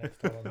with that next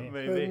time I'm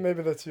here.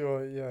 Maybe that's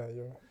your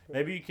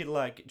Maybe you could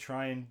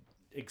try and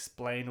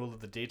explain all of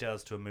the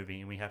details to a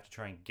movie, and we have to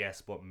try and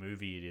guess what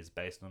movie it is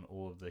based on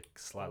all of the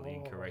slightly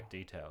incorrect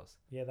details.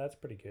 Yeah, that's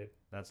pretty good.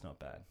 That's not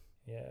bad.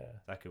 Yeah,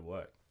 that could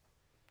work.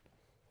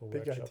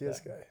 Big ideas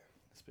guy.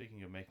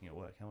 Speaking of making it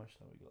work, how much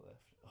have we got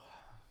left?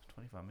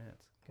 25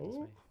 minutes.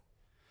 Ooh.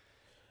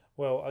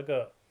 Well, I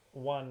got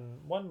one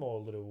more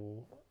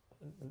little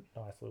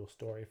nice little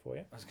story for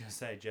you. I was gonna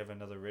say, do you have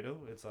another riddle?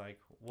 It's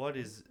what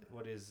is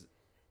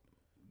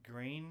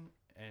green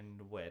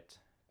and wet?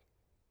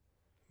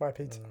 My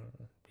pizza.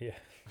 Yeah.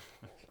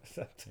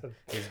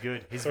 He's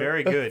good. He's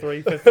very good.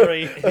 3 for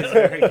 3. He's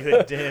very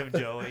good. Damn,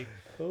 Joey.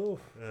 Ooh.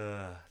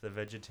 The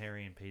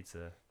vegetarian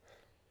pizza.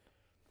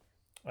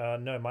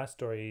 No, my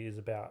story is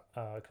about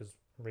because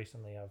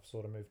recently I've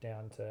sort of moved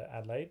down to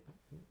Adelaide,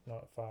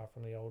 not far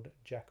from the old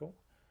Jackal,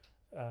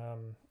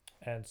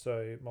 and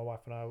so my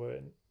wife and I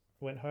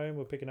went home.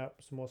 We're picking up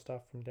some more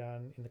stuff from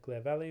down in the Clare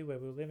Valley where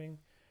we were living,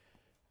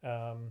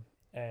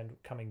 and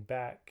coming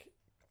back,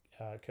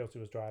 Kelsey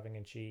was driving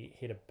and she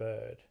hit a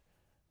bird.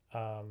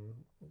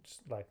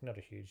 Just not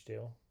a huge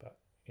deal, but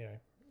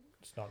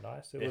it's not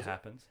nice. It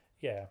happens.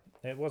 Yeah,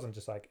 it wasn't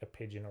just a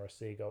pigeon or a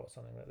seagull or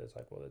something that there's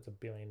there's a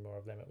billion more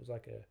of them. It was a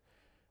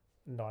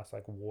nice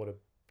water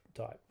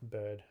type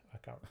bird.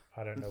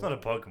 I don't know. It's not a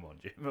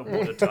Pokemon, Jim. A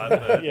water type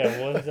bird. Yeah,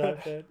 water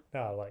type bird.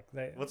 No,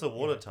 what's a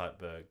water type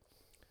bird?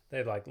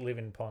 They live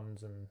in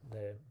ponds and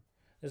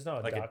there's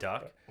not a duck. A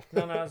duck?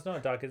 No, it's not a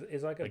duck.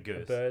 It's a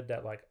goose. bird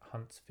that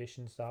hunts fish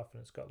and stuff,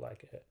 and it's got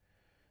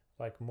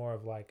more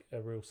of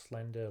a real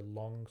slender,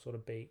 long sort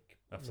of beak.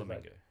 A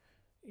flamingo.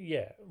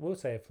 Yeah, we'll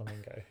say a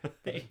flamingo. But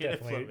it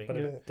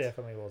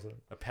definitely wasn't.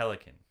 A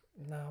pelican.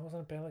 No, it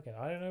wasn't a pelican.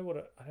 I don't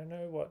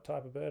know what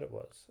type of bird it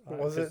was.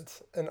 Was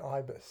it an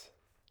ibis?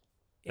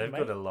 They've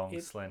got a long,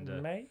 slender.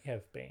 It may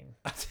have been.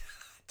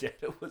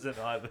 It was an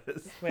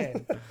ibis.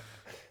 Man,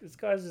 this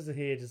guy's just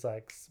here, just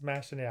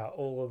smashing out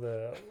all of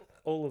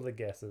the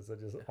guesses are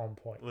just on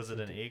point. Was it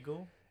an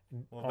eagle?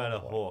 What about a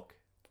hawk?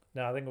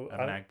 No, I think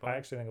magpie? I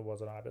actually think it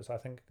was an ibis. I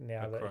think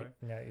now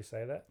you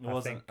say that, It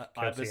wasn't.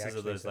 Ibises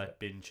are those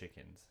bin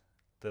chickens.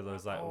 They're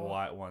those like Oh.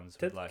 white ones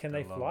with like Can the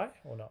they long... fly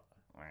or not?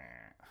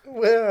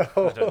 Well,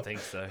 I don't think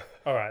so.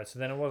 All right, so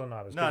then it wasn't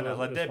ibis. 'cause No, it no, was-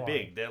 like it was they're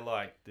flying. big. They're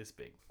like this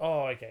big.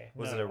 Oh, okay.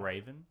 Was No, it a no.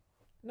 raven?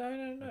 No.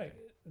 Okay.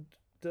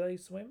 Do they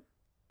swim?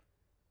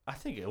 I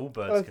think all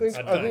birds I can think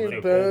swim. I think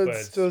all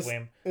birds just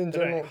swim. in They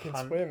general don't can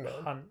hunt, swim,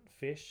 man. hunt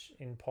fish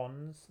in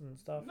ponds and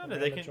stuff. No, around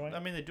they the can. joint. I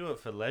mean, they do it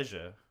for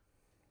leisure.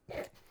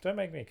 Don't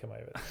make me come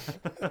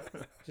over.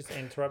 Just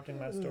interrupting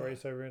my story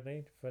so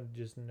rudely for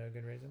just no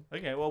good reason.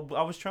 Okay, well,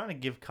 I was trying to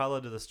give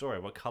color to the story.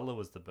 What color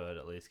was the bird,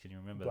 at least? Can you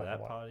remember Black and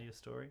that white. part of your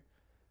story?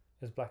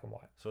 It was black and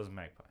white. So it was a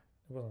magpie.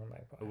 It wasn't a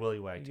magpie. A willy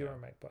wagtail. You're a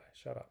magpie.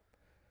 Shut up.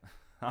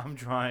 I'm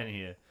trying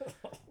here.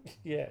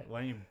 Yeah.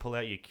 Why don't you pull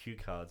out your cue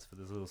cards for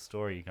this little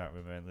story you can't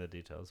remember the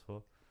details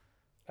for?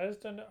 I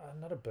just don't know.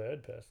 I'm not a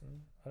bird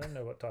person. I don't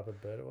know what type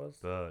of bird it was.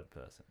 Bird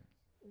person.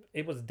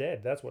 It was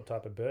dead. That's what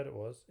type of bird it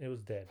was. It was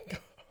dead.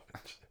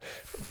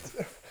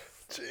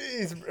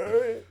 Jeez,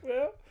 bro.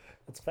 Well,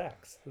 it's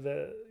facts.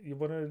 You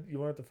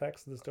wanted the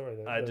facts of the story.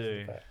 I Those are the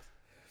do. facts.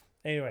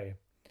 Anyway,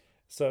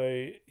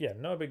 so yeah,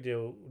 no big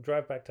deal.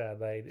 Drive back to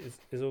Adelaide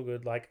is all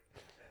good. Like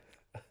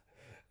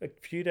a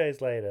few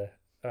days later,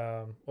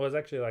 well, it was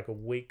actually like a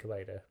week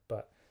later,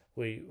 but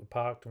we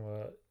parked and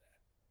were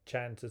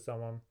chatting to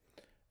someone,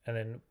 and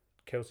then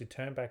Kelsey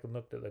turned back and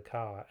looked at the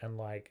car, and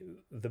like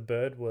the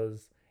bird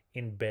was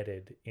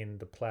embedded in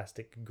the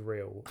plastic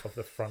grill of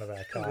the front of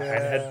our car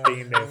and had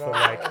been there for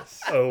like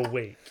nice. a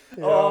week.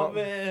 Yeah. Oh,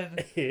 man.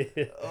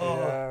 Oh,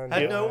 Yeah,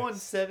 had no nice. one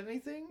said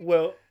anything?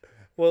 Well,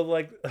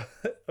 like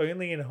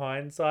only in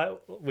hindsight,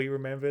 we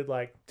remembered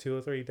like 2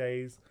 or 3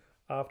 days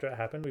after it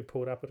happened, we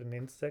pulled up at an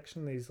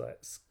intersection. These like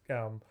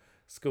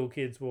school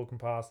kids walking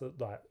past it,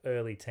 like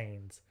early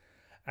teens,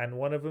 and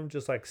one of them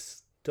just like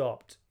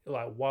stopped,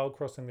 like while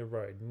crossing the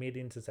road, mid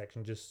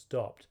intersection, just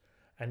stopped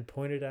and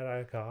pointed at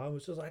our car and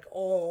was just like,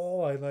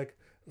 oh, and like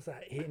was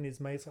like hitting his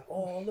mates like,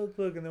 oh, look,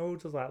 and they're all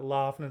just like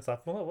laughing and stuff.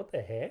 I'm like, what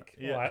the heck?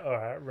 Yeah. Like, all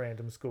right,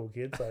 random school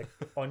kids, like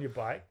on your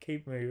bike,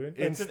 keep moving.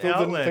 It's an still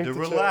didn't Outlander. think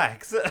to check.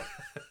 Relax.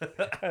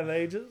 And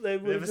they You would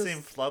ever just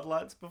seen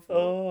floodlights before?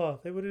 oh,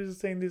 they would have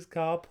just seen this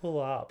car pull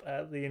up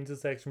at the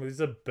intersection with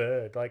a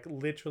bird like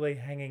literally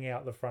hanging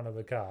out the front of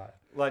the car.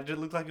 Like, did it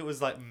look like it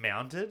was like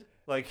mounted?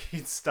 Like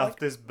he'd stuffed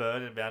this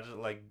bird and mounted it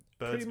like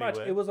birds Pretty much,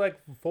 beware? it was like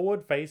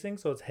forward facing,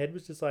 so its head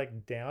was just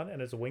like down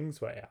and its wings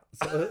were out.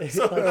 So,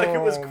 So like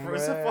it was Oh,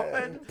 crucified.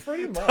 man.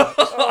 pretty much.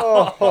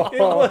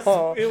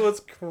 Oh, It was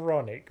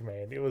chronic,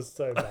 man. It was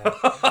so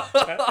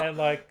bad. and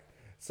like,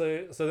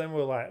 so then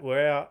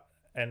we're out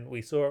and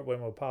we saw it when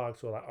we were parked.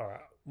 So we're like, all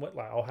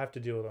right, I'll have to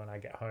deal with it when I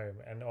get home.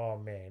 And oh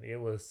man, it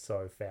was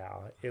so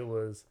foul. It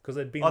was because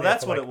it'd been. Oh, there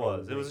that's for, what like, it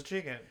was. a It was a week.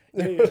 chicken.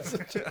 Yeah, it was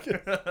a chicken.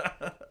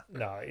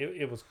 No,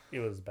 it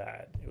was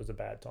bad. It was a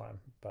bad time,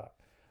 but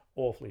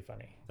awfully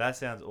funny. That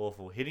sounds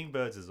awful. Hitting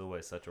birds is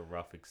always such a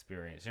rough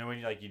experience. You know, when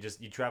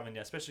you're traveling,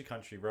 especially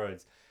country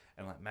roads,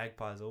 and like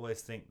magpies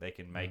always think they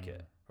can make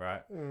it,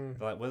 right? Mm.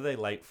 They're like, what are they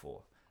late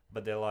for?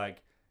 But they're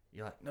like,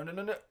 you're like, no.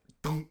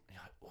 Boom.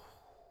 You're like,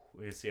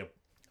 ooh. You see a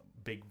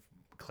big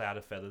cloud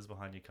of feathers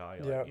behind your car.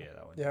 You're like, Yep. yeah,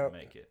 that one Yep. didn't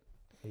make it.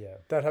 Yeah.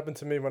 That happened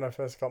to me when I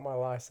first got my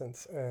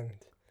license, and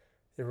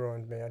it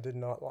ruined me. I did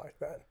not like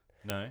that.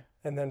 No.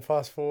 And then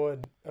fast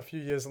forward a few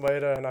years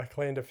later, and I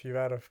cleaned a few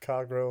out of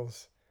car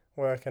grills,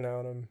 working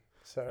on them.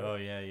 So Oh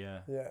yeah,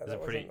 yeah. yeah, Is that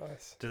it pretty? wasn't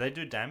nice. Do they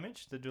do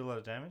damage? They do a lot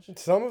of damage.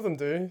 Some of them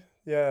do.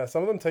 Yeah,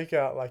 some of them take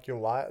out like your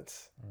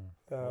lights,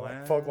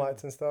 like fog Wow.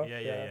 lights and stuff.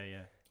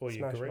 Yeah. Or your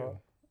Smash 'em grill.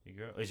 up. Your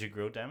grill is your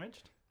grill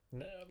damaged?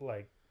 No,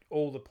 like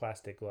all the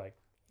plastic like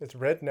It's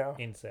red now.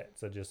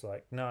 insets are just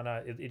like no,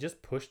 it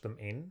just pushed them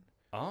in.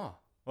 Oh.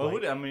 Well, Like-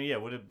 would it, I mean, yeah.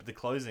 Would it, the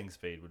closing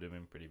speed would have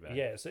been pretty bad.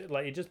 Yeah, so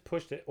like it just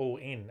pushed it all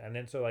in, and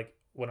then so like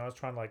when I was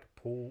trying to like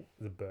pull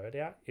the bird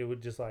out, it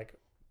would just like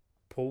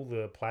pull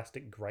the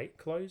plastic grate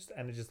closed,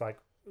 and it just like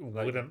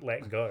wouldn't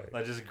let go.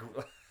 Like just.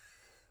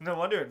 No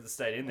wonder it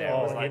stayed in there. Oh,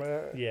 It was yeah. like,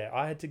 man. Yeah,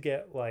 I had to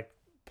get like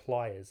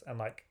pliers and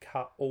like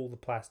cut all the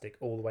plastic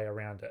all the way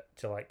around it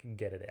to like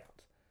get it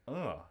out.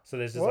 oh. So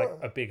there's just like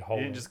What? a big hole.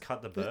 You in didn't it. just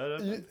cut the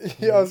bird open?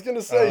 Yeah, I was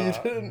gonna say you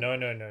didn't. No.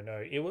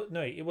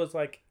 It was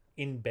like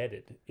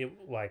embedded. It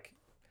like,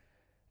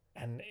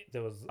 and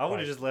there was. I would like,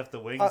 have just left the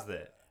wings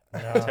there.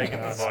 no, taken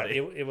the body.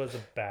 It was a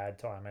bad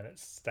time, and it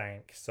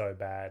stank so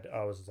bad.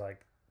 I was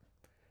like,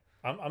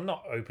 I'm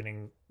not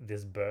opening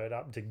this bird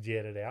up to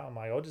get it out. I'm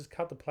like, I'll just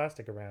cut the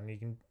plastic around.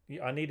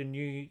 I need a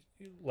new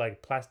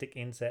like plastic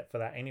inset for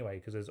that anyway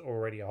because there's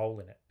already a hole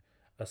in it.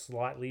 A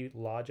slightly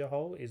larger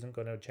hole isn't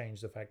going to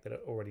change the fact that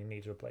it already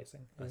needs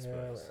replacing. I Yeah,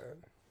 suppose.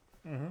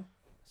 man. Mm-hmm. I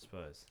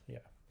suppose. Yeah.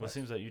 Well, it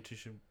seems like you two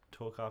should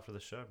talk after the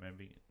show.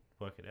 Maybe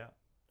work it out.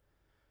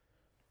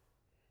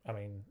 I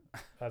mean,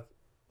 I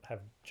have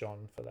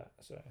John for that,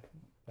 so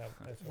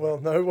that's Well,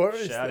 no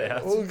worries. Shout there.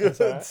 out. All good.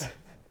 That's all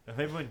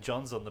Maybe when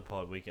John's on the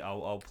pod,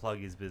 I'll plug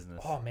his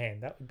business. oh man,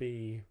 that would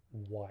be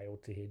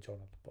wild to hear John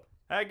on the pod.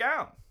 Hey,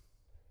 go.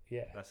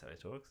 Yeah, That's how he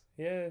talks.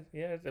 yeah,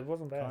 it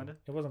wasn't bad. Kinda.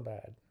 It wasn't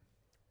bad.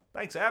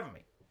 Thanks for having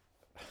me.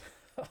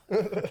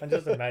 I'm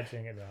just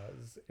imagining it now.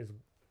 It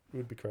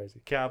would be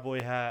crazy.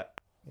 Cowboy hat,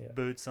 Yeah.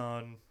 boots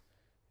on.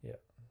 Yeah.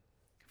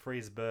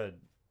 freeze bird.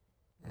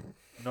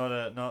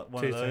 Not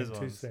one Too of those soon,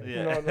 too ones. soon.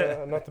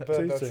 Yeah. Not the bird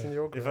Too that's soon. in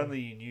your If group. only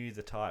you knew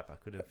the type, I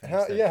could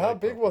have. How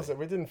big was it?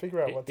 We didn't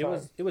figure out what It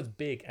time. was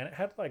big, and it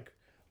had like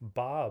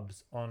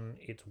barbs on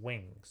its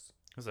wings.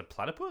 Was it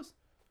platypus?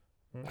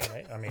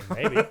 I mean,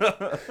 maybe.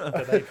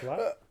 Do they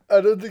fly? I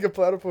don't think a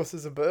platypus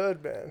is a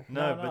bird, man.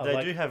 No, No, but they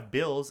like- do have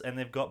bills, and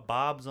they've got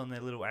barbs on their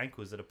little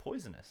ankles that are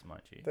poisonous,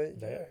 mind you.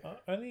 Yeah.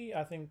 Only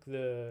I think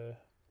the.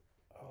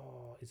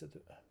 Oh, is it?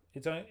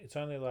 It's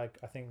only like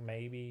I think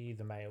maybe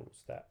the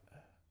males that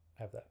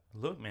have that.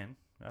 Look, man,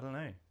 I don't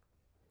know.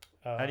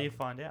 How do you Um,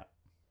 find out?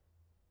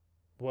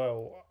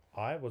 Well,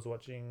 I was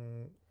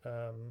watching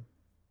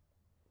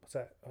what's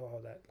that?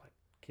 Oh, that like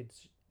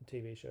kids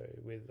TV show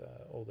with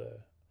all the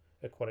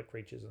aquatic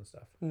creatures and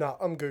stuff. No,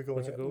 I'm googling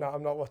What's it it. called? No,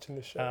 I'm not watching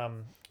this show.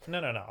 No.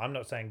 I'm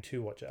not saying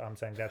to watch it. I'm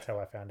saying that's how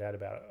I found out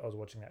about it. I was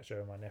watching that show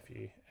with my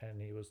nephew,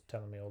 and he was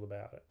telling me all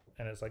about it.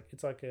 And it's a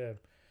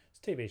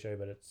TV show,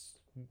 but it's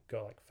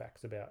got like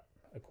facts about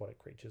aquatic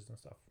creatures and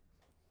stuff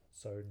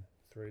sewn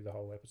through the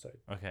whole episode.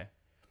 Okay,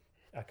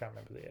 I can't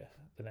remember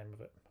the name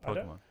of it.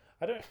 Pokemon.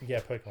 I don't. Yeah,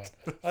 Pokemon.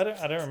 I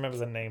don't remember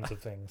the names of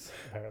things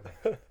apparently.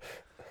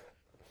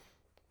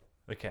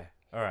 Okay,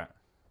 all right.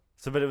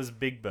 So, but it was a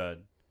big bird.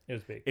 It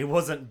was big. It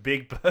wasn't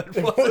Big Bird.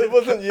 It Was it?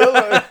 wasn't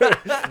yellow.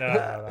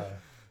 No.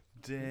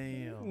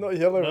 Damn. Not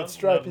yellow with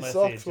stripy unless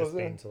socks, he'd just was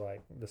been it? to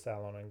like the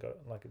salon and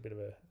got like a bit of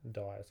a dye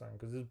or something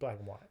because it's black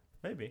and white,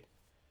 Maybe.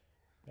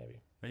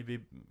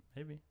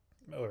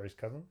 or his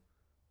cousin.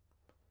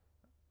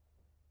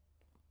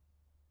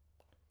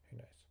 Who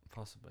knows?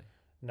 Possibly.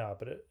 No,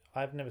 but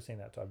I've never seen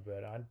that type of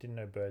bird. I didn't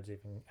know birds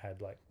even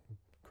had like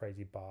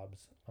crazy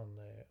barbs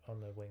on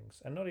their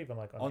wings, and not even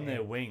like On their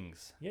end.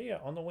 wings. Yeah,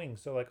 on the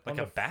wings. So like Like on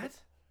a the bat?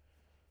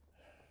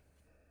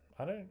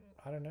 I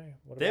don't know.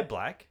 What They're about,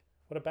 black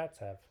what do bats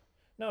have?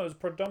 No, it was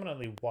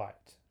predominantly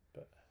white,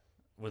 but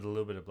with a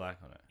little bit of black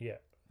on it. yeah,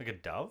 Like a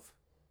dove?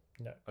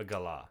 No. A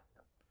galah.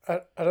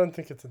 I don't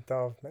think it's a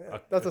dove, man.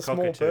 That's a small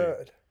cockatoo.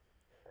 bird.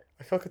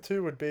 A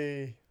cockatoo would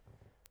be.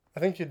 I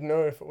think you'd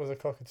know if it was a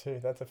cockatoo.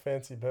 That's a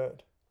fancy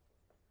bird.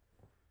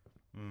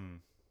 Hmm.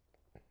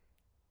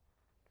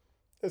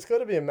 It's got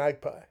to be a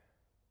magpie.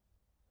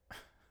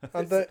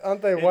 Aren't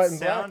they white It's and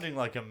black? sounding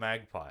like a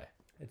magpie.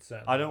 it's.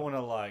 I don't want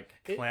to like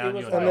It clown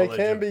was your And knowledge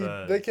they of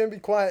can birds. be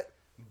quite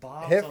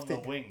Barbs hefty.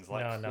 on the wings,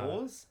 like No.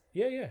 claws,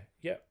 Yeah.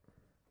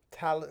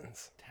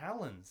 talons.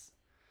 talons.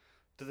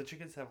 Do the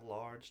chickens have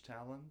large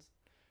talons?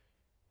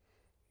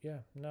 Yeah,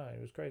 no, it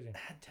was crazy. They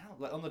had talons,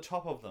 like on the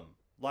top of them,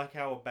 like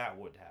how a bat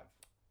would have.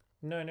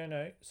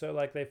 No. So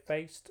like they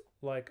faced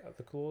like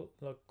the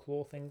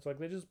claw things. Like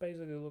they just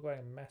basically look like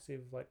a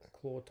massive like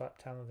claw type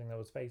talon thing that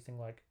was facing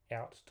like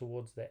out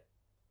towards that,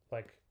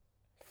 like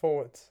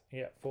Forwards.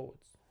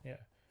 forwards. Yeah.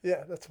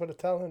 Yeah, that's what a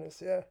talon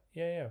is. Yeah.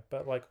 Yeah.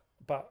 But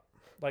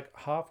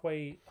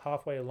halfway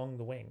along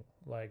the wing,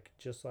 like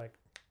just like.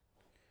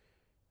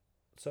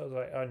 So it was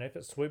like I don't know if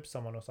it swoops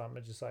someone or something,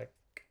 it just like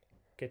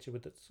gets you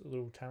with its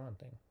little talon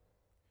thing.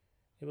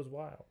 It was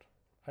wild.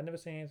 I'd never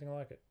seen anything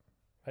like it.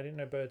 I didn't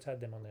know birds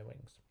had them on their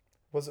wings.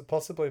 Was it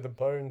possibly the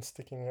bone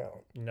sticking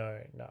out? No,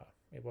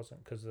 it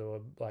wasn't because they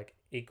were like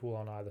equal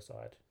on either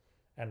side,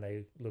 and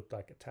they looked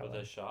like a Were talon.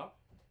 they sharp?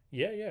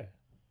 Yeah.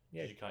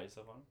 Did you cut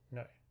yourself on them?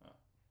 No.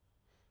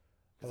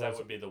 Because that Otherwise-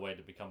 would be the way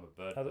to become a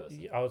bird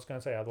person. I was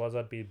gonna say otherwise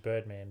I'd be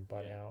Birdman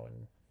by Yeah. now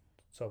and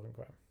solving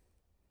crime.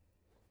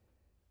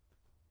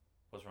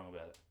 What's wrong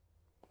about it?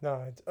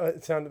 No,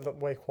 it sounded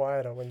way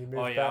quieter when you moved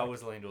Oh back. yeah, I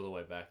was leaned all the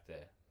way back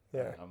there.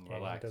 Yeah. I'm Yeah, he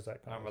relaxed. does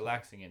that kind I'm of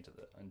relaxing into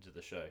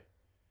the show.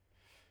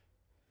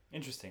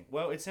 Interesting.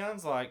 Well, it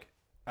sounds like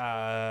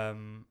I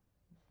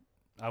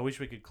wish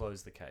we could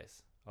close the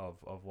case of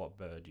what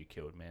bird you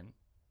killed, man.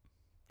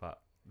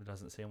 But it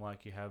doesn't seem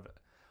like you have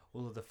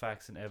all of the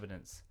facts and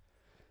evidence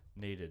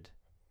needed.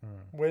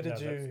 Where did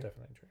That's you-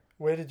 definitely true.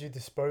 Where did you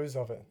dispose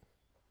of it?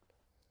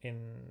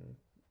 In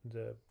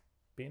the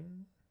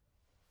bin?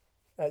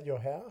 At your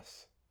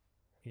house?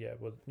 Yeah,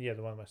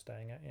 the one we're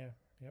staying at. Yeah.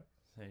 Yep.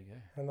 There you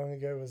go. How long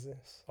ago was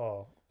this?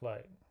 Oh,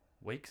 like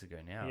Weeks ago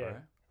now, Yeah.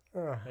 right?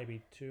 Oh,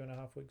 maybe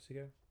 2.5 weeks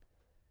ago.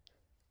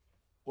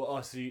 Well,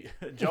 I see.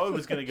 Joey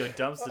was going to go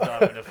dumpster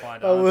diving to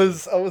find I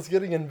answers. was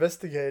getting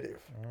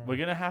investigative. We're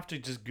going to have to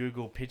just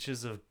Google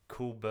pictures of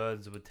cool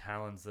birds with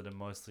talons that are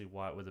mostly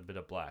white with a bit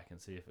of black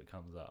and see if it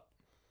comes up.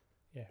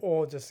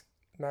 Or just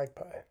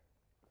magpie.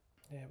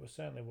 Yeah, it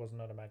certainly was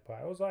not a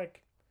magpie. It was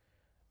like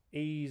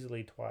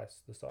easily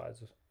twice the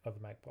size of a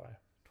magpie.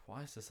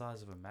 Twice the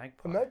size of a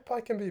magpie. A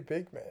magpie can be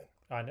big, man.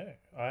 I know.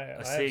 I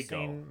have seagull.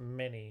 seen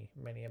many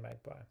a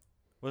magpie.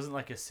 Wasn't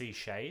like a sea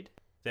shade?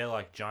 They're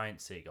like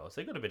giant seagulls.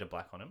 They got a bit of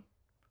black on them.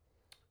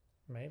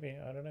 Maybe,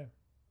 I don't know.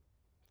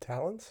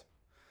 Talons?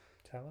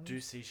 Talons?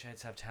 Do sea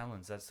shades have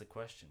talons? That's the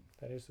question.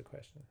 That is the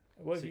question.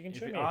 Well, if See, you can if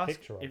show you me ask- a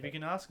picture of If it. you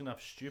can ask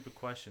enough stupid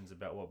questions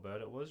about what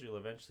bird it was, you'll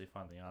eventually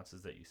find the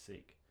answers that you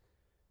seek.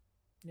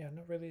 Yeah,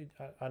 not really.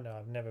 I know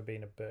I've never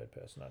been a bird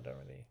person.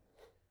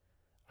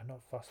 I'm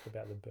not fussed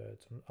about the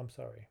birds. I'm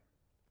sorry.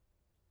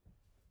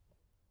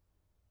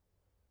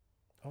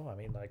 Oh, I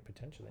mean, like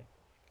potentially.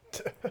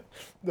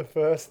 The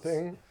first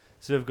thing.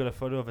 So we've got a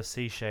photo of a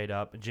sea shade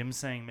up. Jim's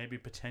saying maybe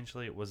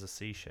potentially it was a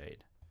sea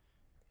shade.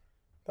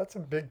 That's a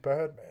big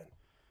bird, man.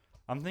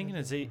 I'm thinking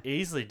it's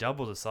easily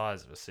double the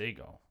size of a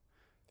seagull,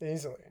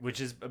 Easily. which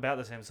is about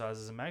the same size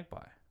as a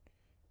magpie,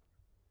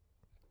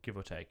 give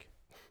or take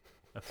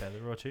a feather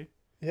or two.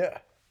 Yeah.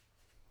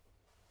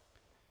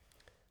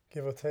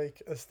 Give or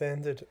take a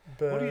standard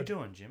bird What are you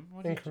doing, Jim?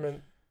 What are you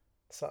increment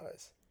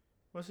size.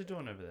 What's he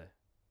doing over there?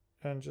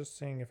 And just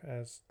seeing if it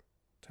has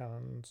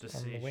talons The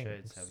on the sea wings.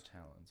 shades have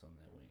talons on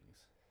their wings.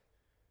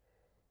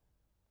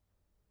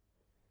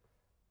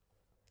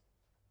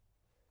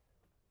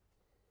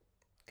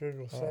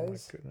 Google Oh my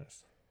says.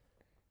 goodness.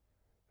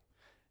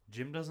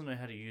 Jim doesn't know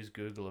how to use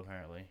Google,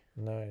 apparently.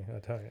 No, I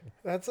don't.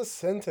 That's a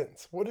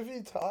sentence. What have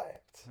you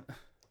typed?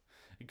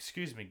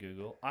 Excuse me,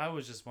 Google. I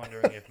was just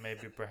wondering if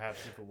maybe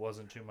perhaps if it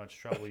wasn't too much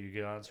trouble, you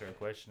could answer a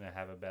question I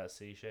have about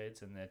sea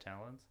shades and their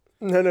talons.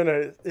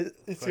 No.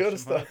 It's got to Question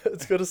start. mark?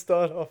 It's got to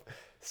start off.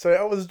 So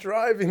I was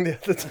driving the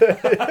other day.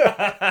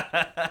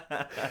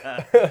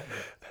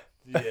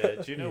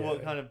 Yeah. Do you know what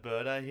Yeah. kind of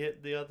bird I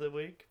hit the other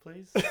week,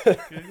 please,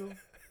 Google?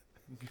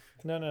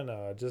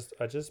 No.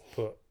 I just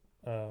put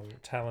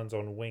talons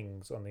on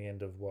wings on the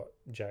end of what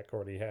Jack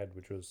already had,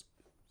 which was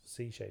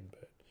sea shade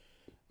bird.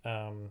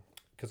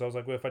 Because I was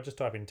like, well, if I just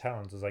type in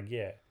talons, it's like,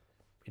 yeah,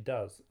 it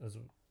does. Is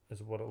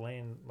what it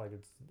land like?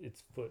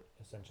 It's foot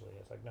essentially.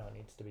 It's like, no, it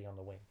needs to be on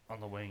the wing. On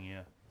the wing,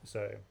 yeah.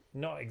 So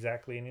not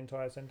exactly an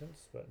entire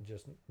sentence, but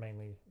just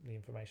mainly the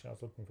information I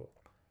was looking for.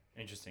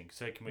 Interesting.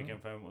 So can we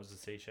confirm it was a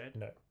sea shade?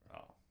 No,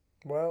 Oh.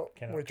 Well,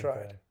 cannot we confirm.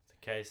 tried. The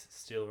case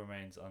still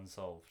remains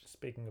unsolved.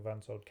 Speaking of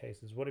unsolved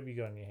cases, what have you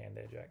got in your hand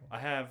there, Jack? I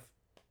have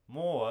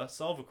more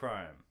solve a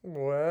crime.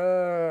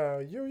 Wow.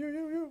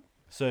 You.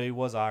 So it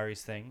was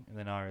Ari's thing, and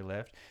then Ari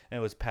left. And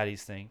it was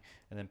Paddy's thing,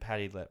 and then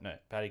Paddy left. No,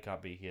 Paddy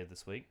can't be here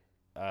this week.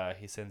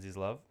 He sends his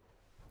love.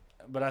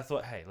 But I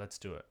thought, hey, let's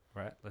do it,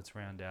 right? Let's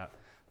round out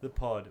the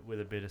pod with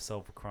a bit of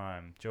solve a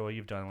crime. Joel,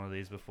 you've done one of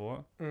these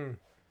before.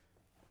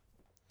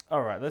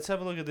 All right, let's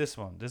have a look at this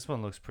one. This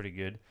one looks pretty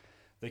good.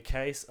 The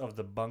case of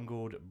the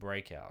bungled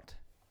breakout.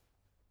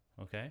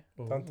 Okay?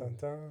 Dun dun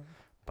dun.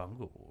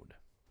 Bungled.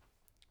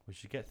 We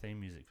should get theme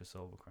music for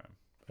solve a crime.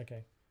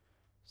 Okay.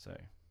 So,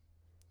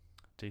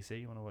 DC,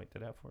 you want to work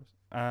that out for us?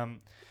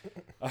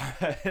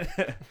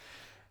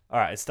 All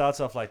right, it starts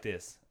off like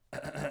this.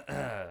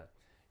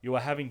 You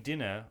are having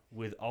dinner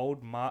with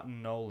old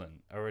Martin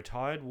Nolan, a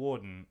retired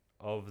warden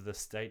of the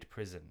state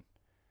prison.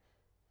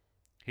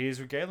 He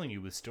is regaling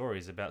you with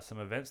stories about some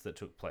events that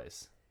took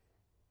place,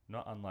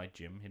 not unlike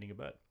Jim hitting a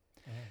bird,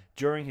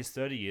 during his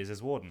 30 years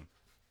as warden.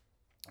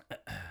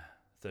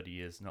 30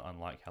 years, not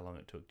unlike how long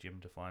it took Jim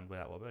to find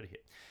out what bird he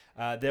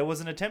hit. There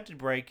was an attempted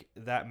break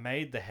that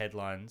made the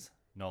headlines,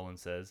 Nolan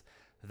says.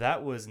 That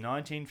was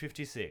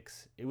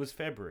 1956. It was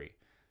February.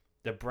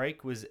 The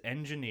break was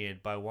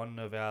engineered by one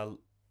of our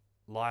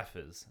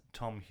lifers,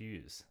 Tom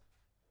Hughes.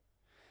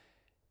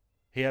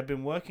 He had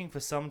been working for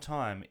some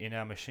time in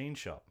our machine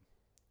shop.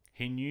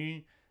 He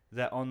knew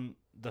that on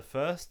the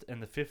 1st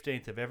and the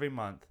 15th of every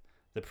month,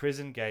 the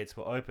prison gates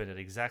were opened at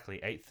exactly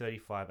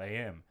 8:35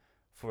 a.m.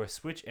 for a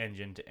switch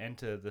engine to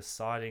enter the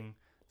siding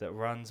that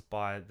runs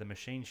by the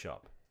machine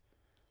shop.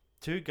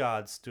 2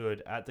 guards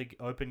stood at the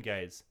open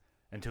gates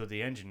until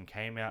the engine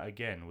came out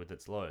again with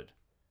its load.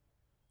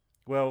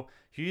 Well,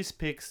 Hughes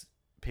picked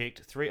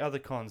 3 other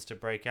cons to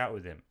break out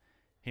with him.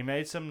 He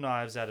made some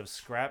knives out of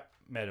scrap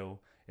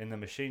metal in the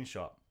machine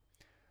shop.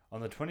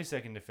 On the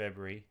 22nd of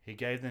February, he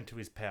gave them to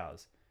his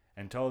pals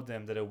and told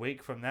them that a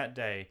week from that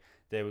day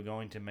they were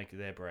going to make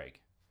their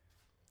break.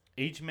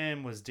 Each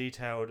man was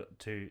detailed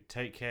to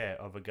take care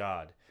of a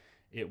guard.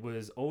 It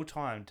was all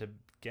time to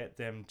get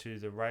them to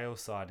the rail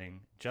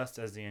siding just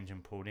as the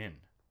engine pulled in.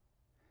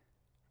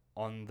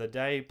 On the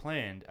day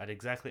planned at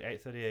exactly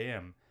 8:30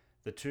 a.m.,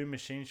 the 2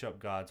 machine shop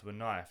guards were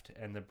knifed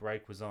and the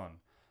break was on.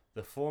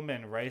 The 4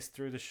 men raced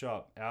through the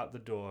shop, out the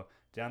door,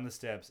 down the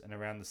steps and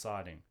around the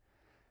siding.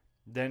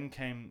 Then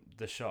came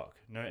the shock.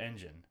 No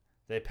engine.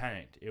 They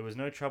panicked. It was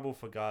no trouble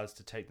for guards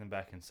to take them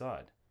back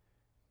inside.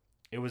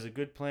 It was a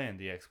good plan,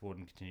 the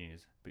ex-warden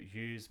continues, but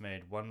Hughes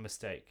made one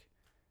mistake.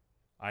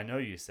 I know,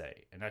 you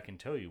say, and I can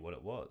tell you what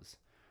it was.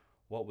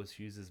 What was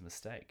Hughes's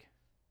mistake?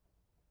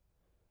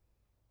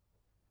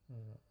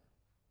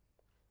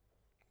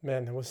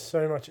 Man, there was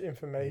so much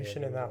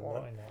information in there that was a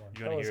lot one. in that one.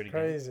 You That want to was hear it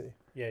again? crazy.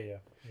 Yeah.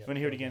 If you want to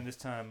hear it again this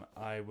time,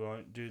 I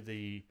won't do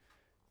the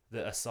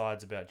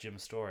asides about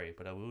Jim's story,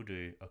 but I will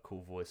do a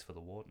cool voice for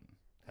the warden.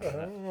 How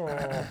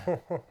about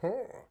that?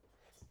 Oh.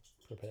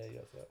 Prepare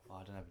yourself. Oh,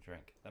 I don't have a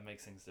drink. That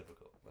makes things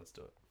difficult. Let's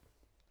do it.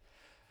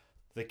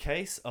 The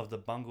case of the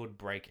bungled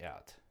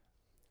breakout.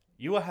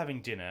 You are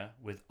having dinner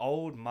with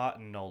old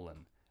Martin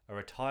Nolan, a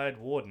retired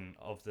warden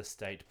of the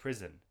state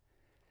prison.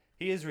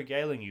 He is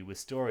regaling you with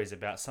stories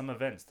about some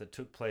events that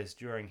took place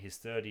during his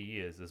 30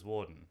 years as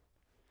warden.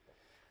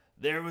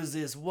 There was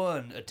this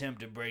one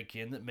attempted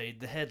break-in that made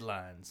the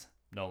headlines,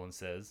 Nolan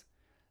says.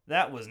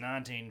 That was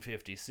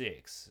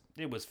 1956.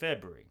 It was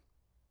February.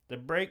 The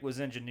brake was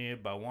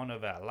engineered by one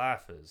of our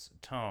lifers,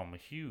 Tom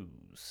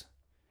Hughes.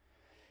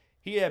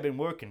 He had been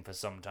working for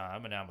some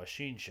time in our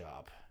machine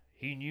shop.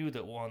 He knew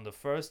that on the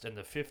 1st and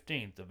the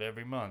 15th of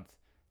every month,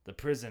 the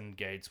prison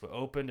gates were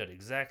opened at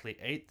exactly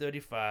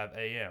 8:35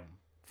 a.m.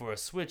 for a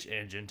switch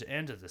engine to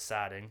enter the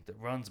siding that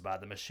runs by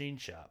the machine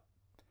shop.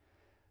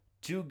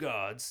 2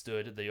 guards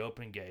stood at the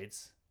open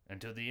gates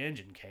until the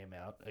engine came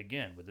out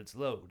again with its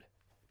load.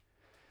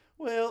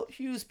 Well,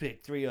 Hughes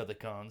picked 3 other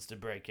cons to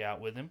break out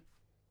with him.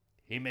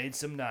 He made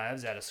some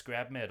knives out of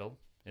scrap metal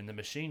in the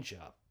machine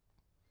shop.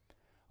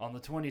 On the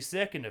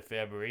 22nd of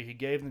February, he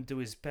gave them to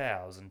his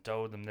pals and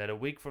told them that a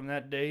week from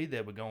that day they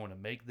were going to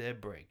make their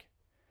break.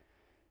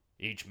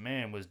 Each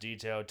man was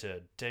detailed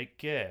to take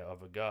care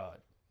of a guard.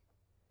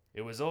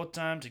 It was all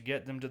time to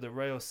get them to the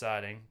rail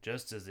siding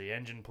just as the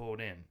engine pulled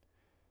in.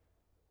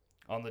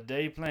 On the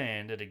day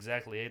planned at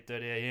exactly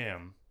 8:30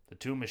 a.m., the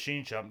 2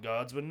 machine shop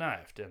guards were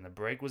knifed and the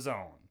break was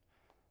on.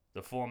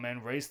 The 4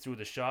 men raced through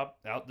the shop,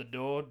 out the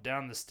door,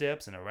 down the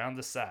steps, and around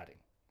the siding.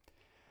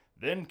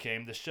 Then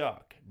came the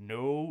shock.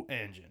 No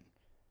engine.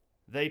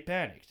 They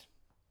panicked.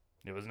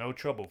 There was no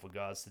trouble for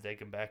guards to take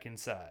them back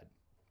inside.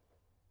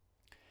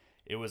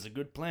 It was a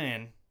good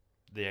plan,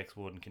 the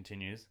ex-warden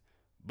continues,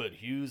 but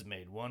Hughes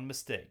made one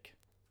mistake.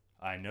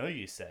 I know,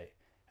 you say,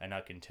 and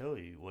I can tell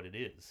you what it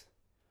is.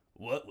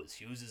 What was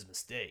Hughes's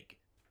mistake?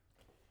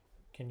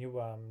 Can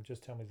you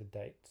just tell me the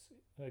dates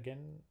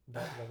again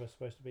that they were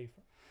supposed to be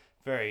from?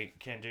 Very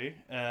can do.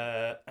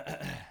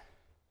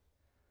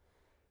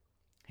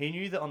 He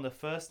knew that on the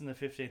 1st and the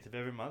 15th of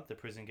every month, the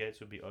prison gates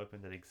would be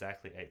opened at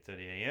exactly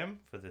 8:30 a.m.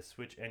 for the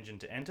switch engine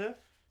to enter.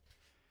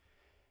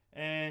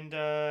 And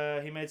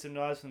he made some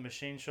knives from the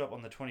machine shop.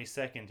 On the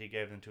 22nd, he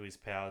gave them to his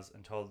pals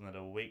and told them that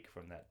a week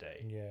from that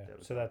day. Yeah, they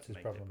were so going that's to his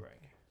make their problem.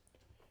 break.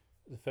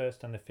 The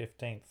 1st and the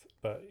 15th,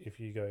 but if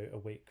you go a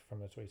week from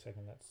the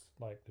 22nd, that's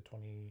like the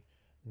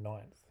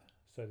 29th.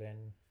 So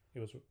then it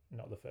was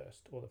not the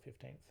 1st or the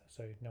 15th,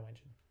 so no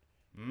engine.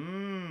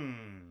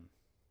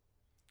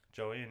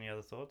 Joey, any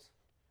other thoughts?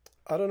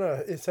 I don't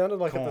know. It sounded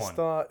like at the Corn.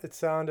 start, it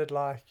sounded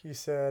like you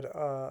said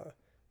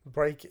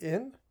break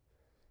in.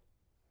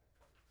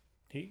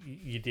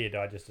 You did.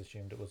 I just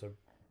assumed it was a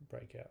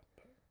breakout.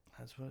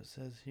 That's what it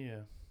says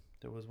here.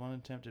 There was one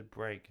attempted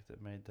break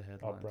that made the Oh,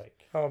 headlines.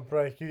 break. Oh,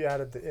 break. You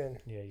added the in.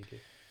 Yeah, you did.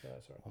 So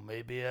that's all right. Well,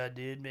 maybe I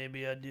did,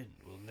 maybe I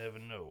didn't. We'll never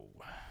know.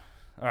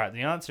 All right,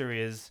 the answer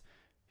is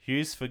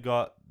Hughes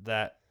forgot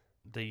that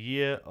the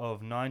year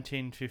of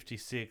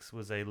 1956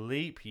 was a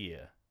leap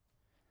year.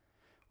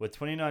 With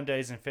 29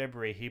 days in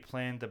February, he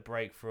planned the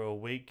break for a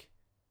week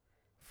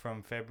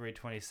from February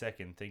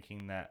 22nd,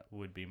 thinking that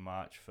would be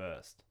March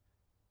 1st.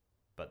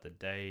 But the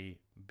day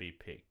B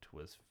picked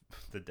was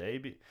the day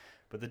B.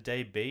 But the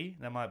day B,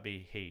 that might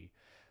be he.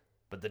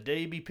 But the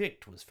day be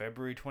picked was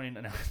February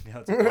 29th. Now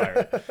it's a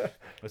pirate.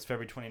 It was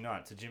February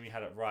 29th. So Jimmy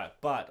had it right,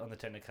 but on the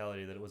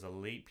technicality that it was a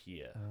leap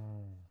year,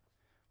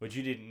 which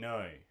you didn't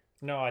know.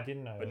 No, I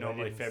didn't know. But They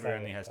normally didn't say February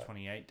only it, has but-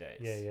 28 days.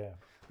 Yeah, yeah.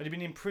 But he'd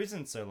been in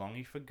prison so long,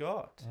 he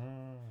forgot.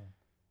 Mm.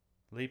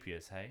 Leap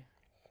years, hey?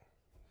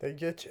 They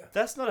get you.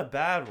 That's not a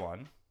bad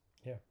one.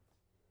 Yeah.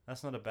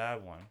 That's not a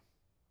bad one.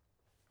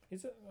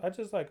 Is it? I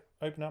just like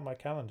opened up my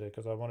calendar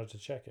because I wanted to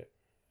check it,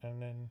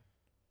 and then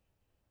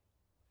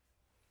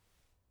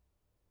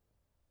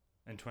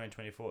In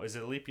 2024. Is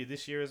it a leap year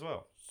this year as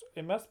well?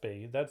 it must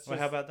be. That's Well,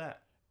 just, how about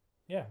that?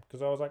 yeah.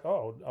 Because I was like,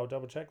 oh, I'll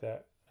double check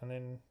that, and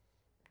then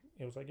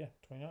it was like, yeah,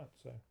 29th.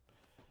 So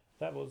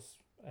that was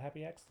a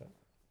happy accident.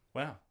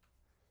 Wow.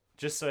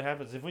 Just so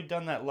happens, if we'd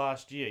done that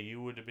last year,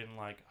 you would have been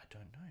like, I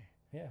don't know.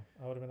 Yeah,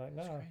 I would have been like,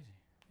 no, That's crazy.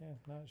 yeah,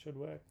 no, it should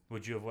work.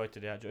 Would you have worked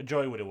it out?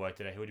 Joey would have worked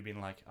it out. He would have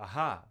been like,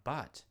 aha,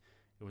 but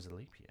it was a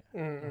leap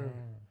year.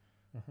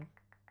 Mm-hmm.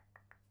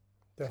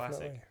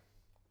 Definitely.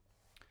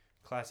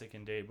 Classic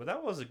indeed. Well,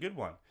 that was a good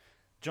one.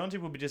 Jonty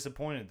will be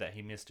disappointed that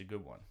he missed a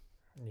good one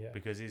Yeah.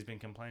 because he's been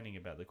complaining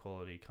about the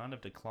quality kind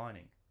of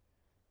declining,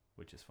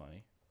 which is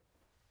funny.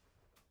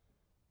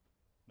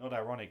 Not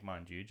ironic,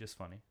 mind you, just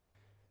funny.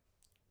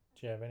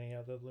 Do you have any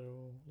other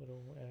little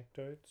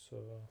anecdotes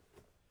or?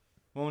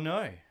 Well,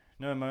 no.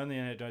 No, my only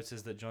anecdote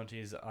is that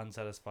Jonty is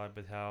unsatisfied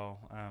with how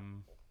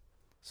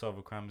Solve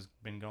a Crime's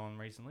been going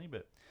recently,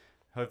 but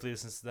hopefully he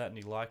listens to that and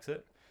he likes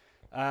it.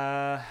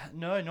 No,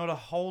 not a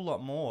whole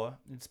lot more.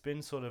 It's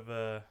been sort of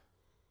a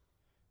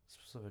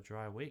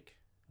dry week.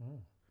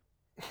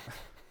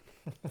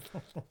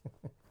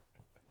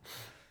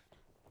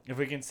 If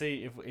we can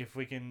see, if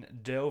we can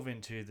delve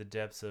into the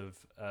depths of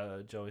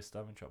Joey's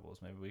stomach troubles,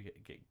 maybe we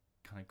get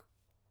kind of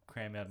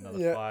cram out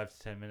another 5 to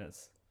 10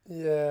 minutes.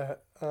 Yeah.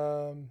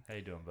 How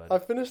you doing, bud? I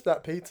finished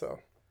that pizza.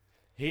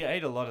 He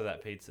ate a lot of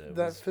that pizza. It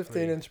That was pretty-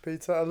 15-inch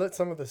pizza. I let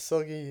some of the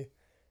soggy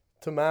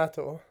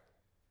tomato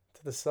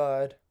to the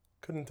side.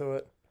 Couldn't do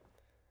it.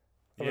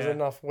 There was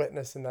enough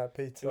wetness in that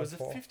pizza. It was a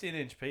for-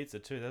 15-inch pizza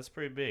too. That's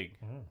pretty big.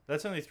 Mm.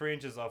 That's only 3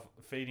 inches off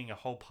feeding a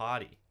whole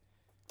party.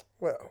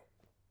 Well,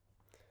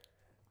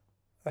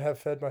 I have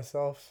fed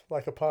myself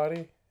like a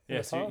party in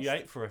Yeah, the so you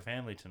past. ate for a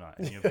family tonight,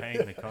 and you're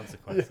paying the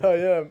consequences.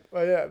 Yeah,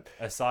 I am.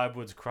 A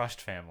Sidewoods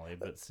crushed family,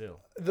 but still.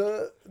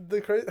 The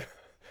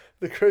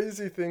the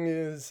crazy thing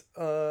is,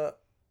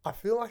 I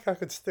feel like I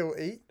could still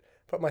eat,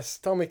 but my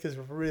stomach is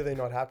really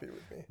not happy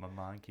with me. My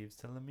mind keeps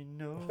telling me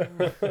no.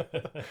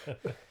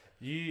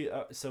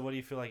 So what do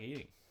you feel like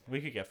eating?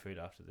 We could get food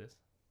after this.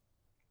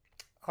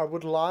 I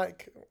would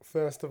like,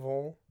 first of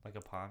all, Like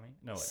a palmy?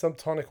 No, wait. some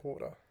tonic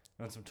water.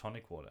 You want some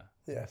tonic water?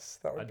 Yes,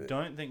 that I would be.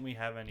 don't think we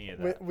have any of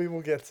that. We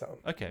will get some.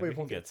 Okay, we we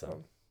will can get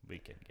some. We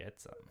can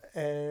get some.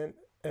 And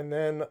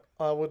then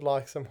I would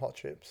like some hot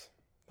chips.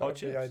 That Hot would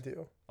chips? be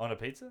ideal. On a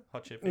pizza?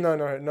 Hot chip pizza?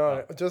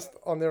 No, Oh. just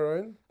on their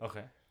own.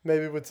 Okay.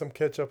 Maybe with some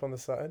ketchup on the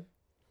side.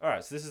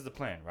 Alright, so this is the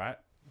plan, right?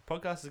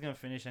 Podcast is going to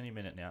finish any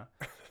minute now.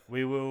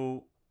 We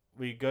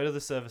go to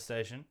the service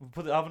station. We'll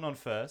put the oven on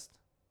first.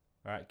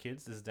 Alright,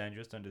 kids, this is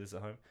dangerous. Don't do this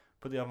at home.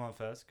 Put the oven on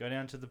first. Go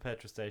down to the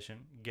petrol station.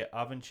 Get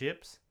oven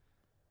chips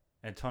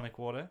and tonic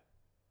water.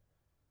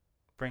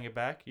 Bring it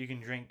back. You can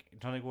drink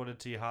tonic water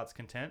to your heart's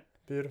content.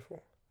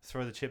 Beautiful.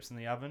 Throw the chips in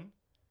the oven.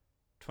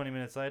 20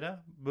 minutes later,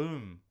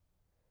 boom.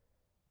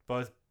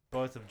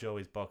 Both of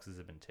Joey's boxes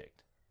have been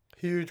ticked.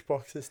 Huge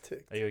boxes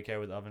ticked. Are you okay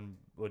with the oven,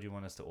 or do you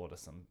want us to order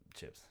some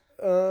chips?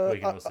 I,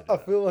 can also do I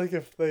that. feel like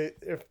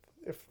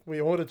if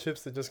we order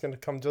chips, they're just going to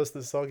come just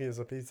as soggy as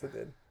a pizza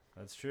did.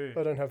 That's true.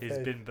 I don't have He's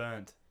faith. been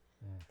burnt.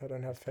 I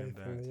don't have It's been faith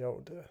in burnt. the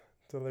old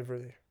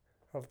delivery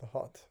of the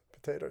hot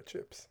potato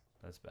chips.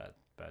 That's bad.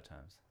 Bad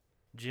times.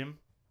 Jim,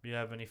 you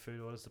have any food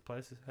orders to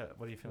place?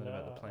 What are you feeling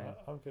about the plan?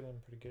 I'm feeling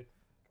pretty good.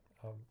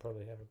 I'll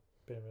probably have a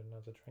bit of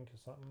another drink or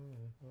something,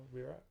 and we'll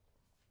be right.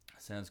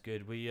 Sounds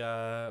good. We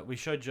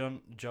showed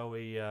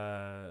Joey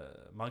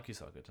monkey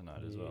soccer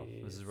tonight as well.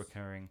 This is a Yes.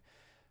 recurring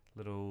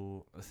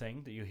little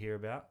thing that you hear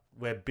about.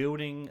 We're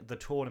building the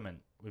tournament.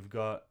 We've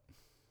got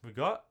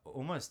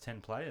almost 10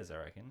 players, I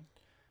reckon.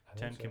 I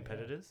think 10 so, yeah.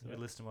 competitors. Yeah.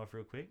 We list them off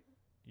real quick.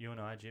 You and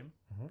I, Jim,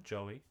 Mhm.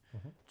 Joey,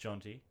 Mhm.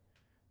 Jonty,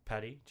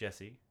 Paddy,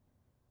 Jesse,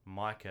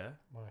 Micah.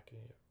 Mikey,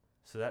 yeah.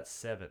 So that's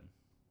 7.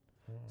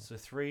 Mm. So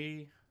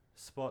 3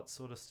 spots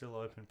sort of still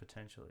open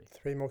potentially.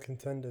 3 more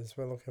contenders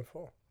we're looking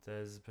for.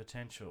 There's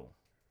potential.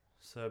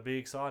 So it'll be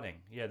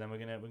exciting. Yeah, then we're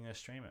gonna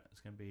stream it. It's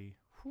gonna be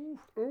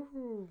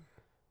Ooh.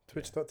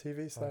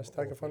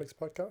 Twitch.tv/Tigerphonics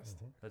podcast.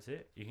 Mhm. that's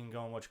it. You can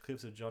go and watch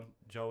clips of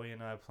Joey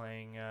and I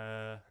playing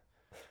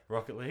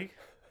Rocket League.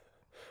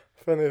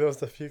 If only there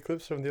was a few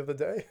clips from the other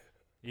day.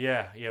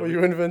 Yeah. Where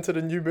you invented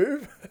a new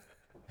move.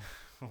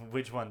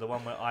 Which one? The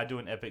one where I do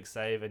an epic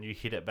save and you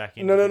hit it back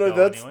in? No,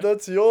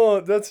 that's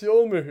your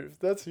move.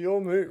 That's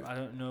your move. I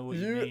don't know what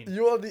you mean.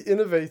 You are the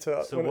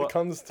innovator So when what- it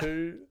comes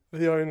to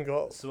the own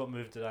goal. So what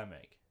move did I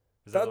make?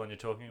 Is that That- the one you're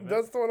talking about?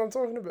 That's the one I'm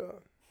talking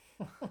about.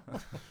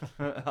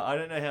 I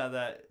don't know how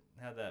that.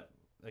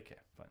 Okay,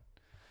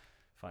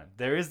 fine.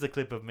 There is the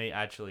clip of me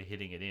actually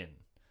hitting it in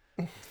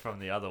from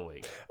the other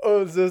week.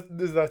 Oh, does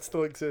that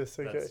still exist?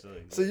 Okay. That still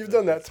exists. So you've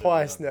done that That's still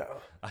twice done.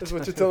 now. I That's don't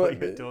what you're know telling what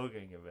me. you're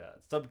talking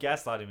about. Stop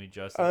gaslighting me,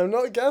 Joseph. I'm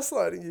not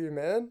gaslighting you,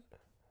 man.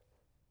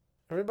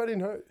 Everybody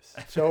knows.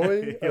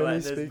 Joey You're only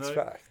like, there's speaks no-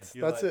 facts.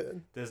 you're That's like-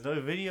 it. There's no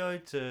video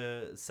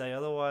to say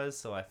otherwise,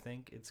 so I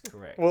think it's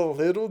correct. Well,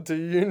 little do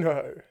you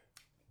know.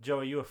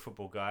 Joey, you're a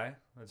football guy.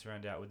 Let's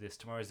round out with this.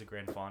 Tomorrow's the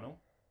grand final.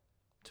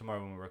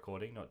 Tomorrow when we're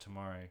recording, not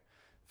tomorrow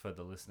for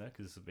the listener,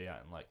 because this will be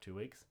out in like 2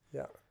 weeks.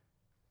 Yeah.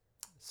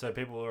 So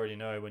people already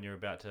know when you're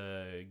about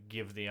to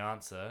give the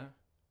answer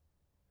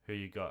who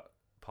you got.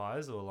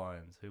 Pies or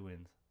Lions? Who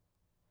wins?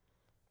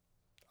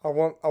 I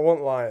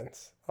want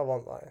Lions.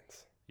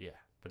 Yeah,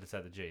 but it's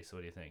at the G, so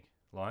what do you think?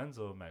 Lions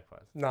or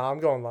Magpies? Nah, I'm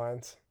going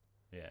Lions.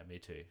 Yeah, me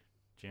too.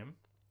 Jim?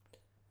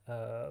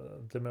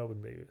 The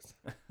Melbourne Beavers.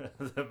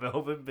 The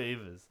Melbourne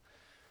Beavers.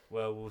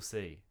 Well, we'll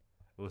see.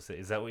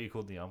 Is that what you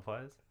called the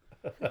umpires?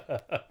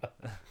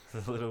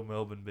 The little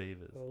Melbourne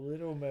Beavers. The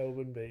little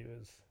Melbourne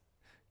Beavers.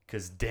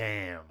 Because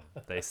damn,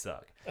 they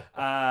suck.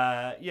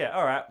 Yeah,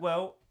 all right.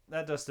 Well,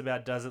 that just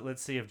about does it.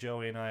 Let's see if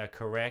Joey and I are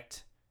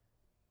correct.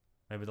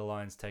 Maybe the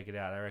Lions take it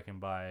out, I reckon,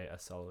 by a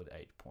solid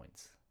 8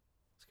 points.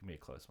 It's going to be a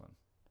close one.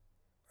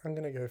 I'm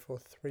gonna go for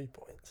 3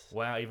 points.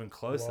 Wow, even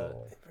closer.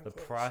 Whoa. The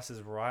Price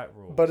is Right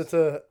rules. But it's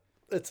a.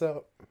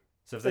 So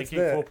if they it's keep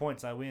there. 4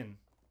 points, I win.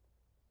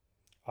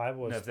 I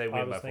was No, if they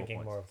win by 4 thinking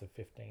points. more of the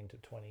 15 to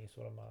 20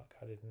 sort of mark.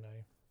 I didn't know,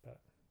 but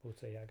we'll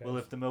see how it goes. Well,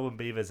 if the Melbourne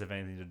Beavers have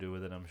anything to do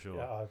with it, I'm sure.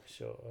 Yeah, I'm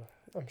sure.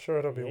 I'm sure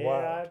it'll be Yeah,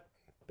 wild. I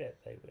bet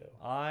they will.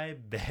 I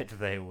bet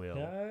they will.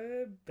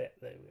 I bet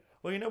they will.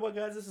 Well, you know what,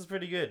 guys? This is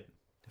pretty good.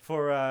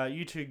 For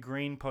you two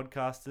green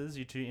podcasters,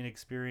 you two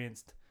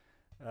inexperienced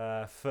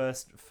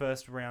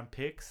first round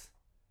picks,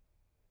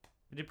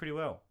 we did pretty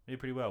well.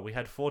 We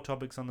had 4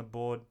 topics on the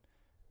board,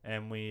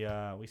 and we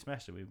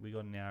smashed it. We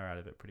got an hour out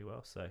of it pretty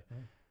well. So,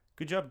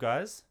 good job,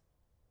 guys.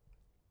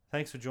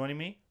 Thanks for joining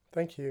me.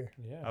 Thank you.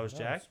 Yeah, I was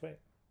Jack. Sweet.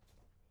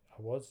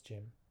 I was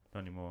Jim.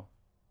 Not anymore.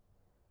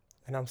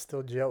 And I'm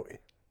still Joey.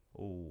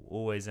 Ooh,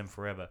 always and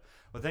forever.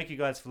 Well, thank you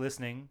guys for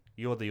listening.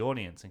 You're the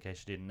audience, in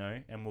case you didn't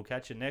know. And we'll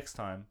catch you next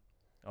time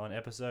on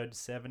episode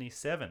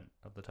 77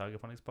 of the Tiger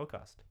Phonics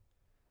podcast.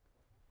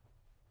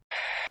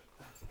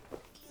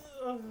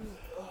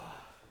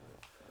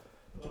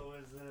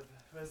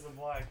 where's the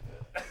mic?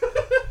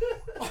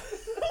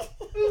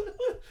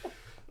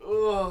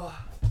 Oh.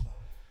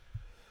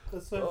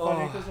 That's so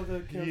funny because of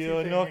the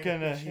You're not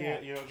gonna hear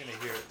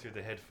it through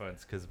the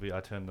headphones because I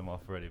turned them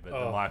off already, but the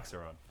mics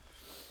are on.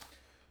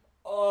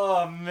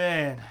 Oh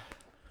man!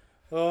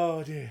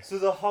 Oh dear. So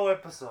the whole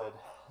episode.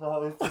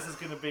 This is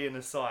gonna be an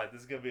aside.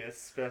 This is gonna be a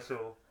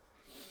special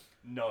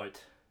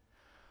note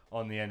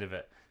on the end of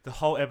it. The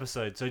whole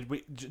episode. So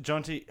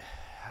Jonty,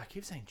 I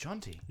keep saying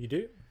Jonty. You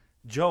do?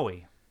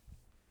 Joey.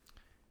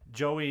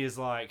 Joey is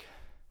like,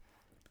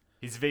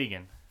 he's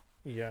vegan,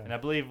 Yeah. and I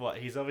believe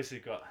he's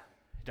obviously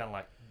done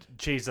like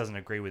cheese doesn't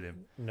agree with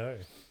him. No.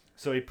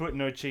 So he put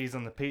no cheese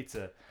on the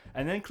pizza,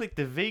 and then clicked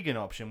the vegan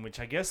option, which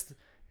I guess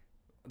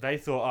they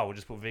thought, we'll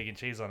just put vegan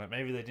cheese on it.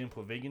 Maybe they didn't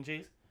put vegan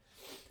cheese.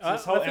 So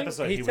this whole I think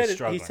episode he was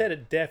struggling. He said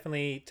it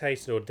definitely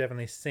tasted or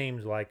definitely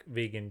seemed like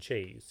vegan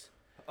cheese.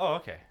 Oh,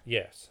 okay.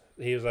 Yes.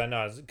 He was like,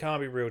 no, it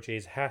can't be real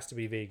cheese. Has to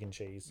be vegan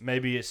cheese.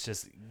 Maybe it's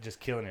just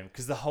killing him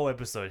because the whole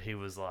episode he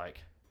was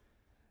like,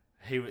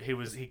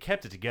 he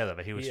kept it together,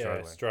 but he was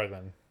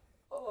struggling.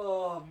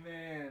 Oh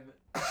man.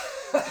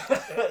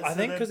 I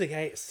think because he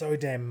ate so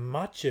damn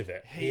much of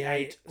it. He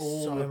ate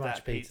all so of much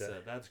that pizza.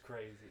 That's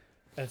crazy.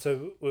 And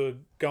so we're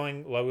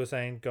going, like we were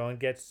saying, go and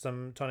get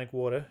some tonic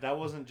water. That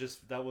wasn't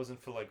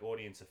for like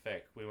audience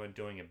effect. We weren't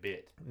doing a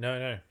bit.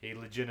 No. He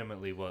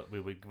legitimately we're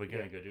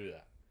gonna go do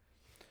that.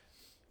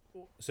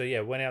 So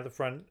yeah, went out the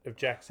front of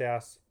Jack's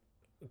house,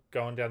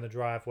 going down the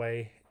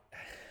driveway,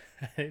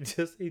 and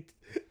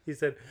he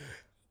said,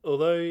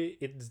 although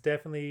it's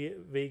definitely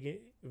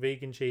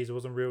vegan cheese, it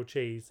wasn't real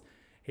cheese.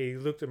 He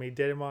looked at me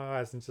dead in my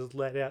eyes and just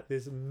let out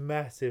this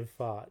massive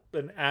fart,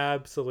 an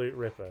absolute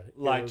ripper.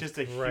 Like just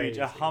a huge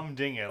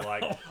humdinger.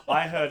 Like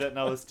I heard it and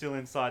I was still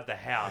inside the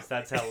house.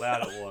 That's how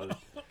loud it was.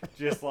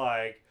 Just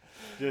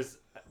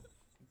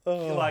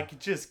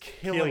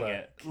killing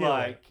it.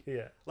 Like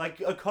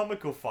a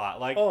comical fart.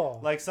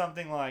 Like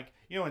something like,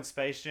 you know in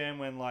Space Jam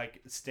when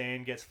like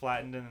Stan gets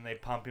flattened and then they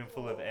pump him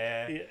full of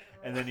air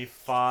and then he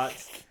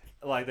farts.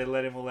 Like they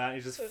let him all out.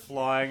 He's just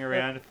flying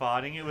around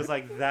farting. It was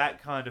like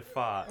that kind of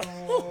fart.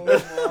 Oh my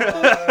God.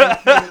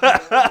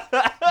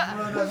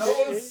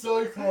 That was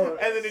so close.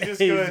 And then he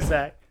just goes,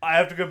 I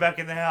have to go back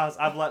in the house.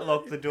 I've like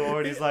locked the door,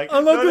 and he's like,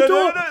 unlock the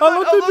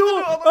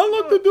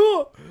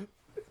door.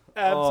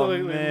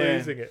 Absolutely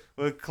losing it.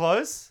 We're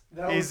close.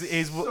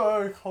 He's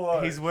so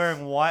close. He's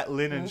wearing white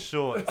linen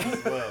shorts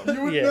as well.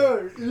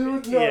 You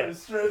would know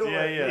straight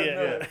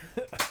away.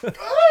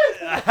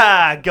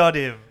 Yeah. Got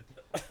him.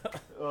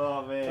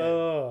 Oh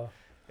man.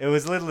 It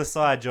was a little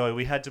aside, Joey.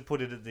 We had to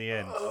put it at the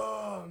end.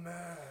 Oh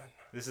man.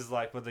 This is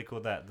like what they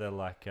call that. They're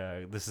like,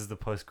 this is the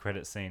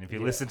post-credit scene. If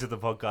you listen to the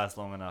podcast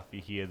long enough,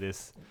 you hear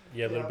this.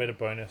 Yeah, a little bit of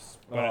bonus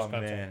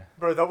content. Man.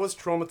 Bro, that was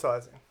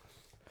traumatizing.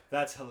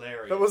 That's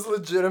hilarious. That was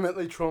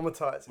legitimately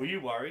traumatizing. Were you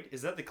worried?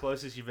 Is that the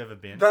closest you've ever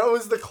been? That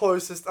was the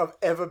closest I've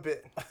ever been.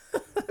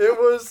 It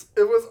was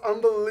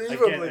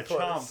unbelievably Again, a close.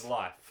 charmed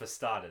life for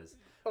starters.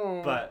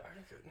 Oh but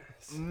my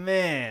goodness.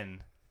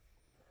 Man,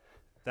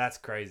 that's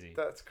crazy.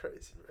 That's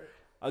crazy, bro.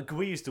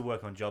 We used to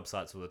work on job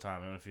sites all the time.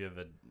 I don't know if you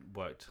ever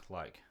worked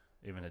like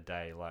even a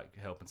day, like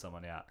helping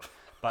someone out.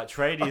 But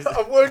tradies.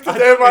 I've worked a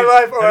day of my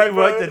life. Have you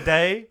worked a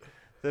day?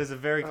 There's a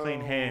very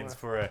clean hands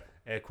for a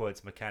air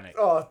quotes mechanic.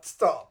 Oh,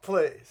 stop,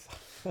 please.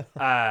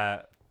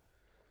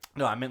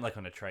 No, I meant like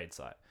on a trade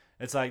site.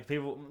 It's like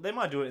people, they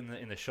might do it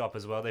in the shop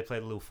as well. They play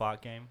the little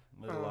fart game.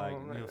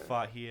 Little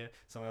fart here.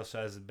 Someone else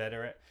tries to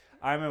better it.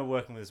 I remember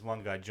working with this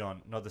one guy,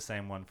 John, not the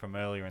same one from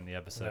earlier in the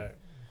episode. No.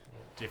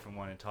 Different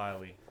one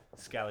entirely.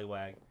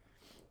 Scallywag.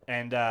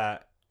 And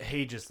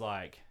he just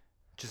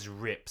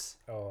rips.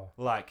 Oh.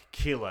 Like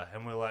killer.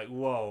 And we're like,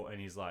 whoa. And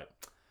he's like,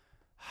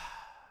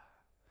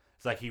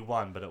 it's like he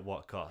won, but at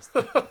what cost?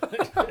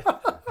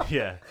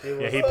 Yeah.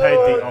 Yeah, he paid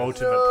the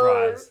ultimate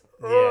prize.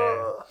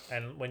 Yeah.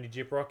 And when you're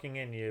gyp rocking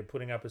and you're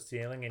putting up a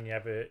ceiling and you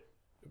have a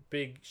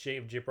big sheet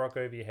of gyp rock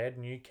over your head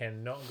and you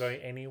cannot go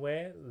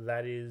anywhere,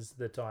 that is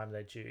the time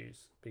they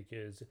choose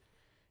because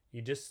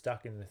you're just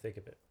stuck in the thick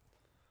of it.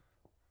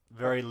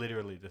 Very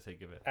literally the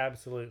thick of it.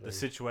 Absolutely. The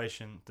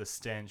situation, the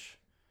stench,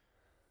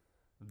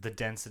 the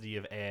density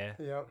of air.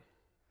 Yeah.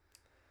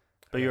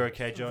 But you're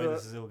okay, Joey?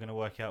 This is all going to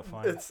work out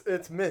fine?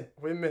 It's mint.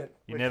 We're mint.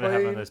 You never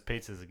have one of those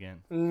pizzas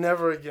again.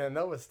 Never again.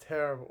 That was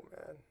terrible,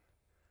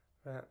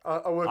 man.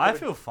 I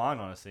feel fine,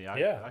 honestly.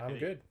 I'm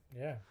good.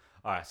 Yeah.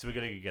 All right, so we're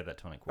going to get that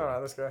tonic water. All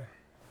right, let's go.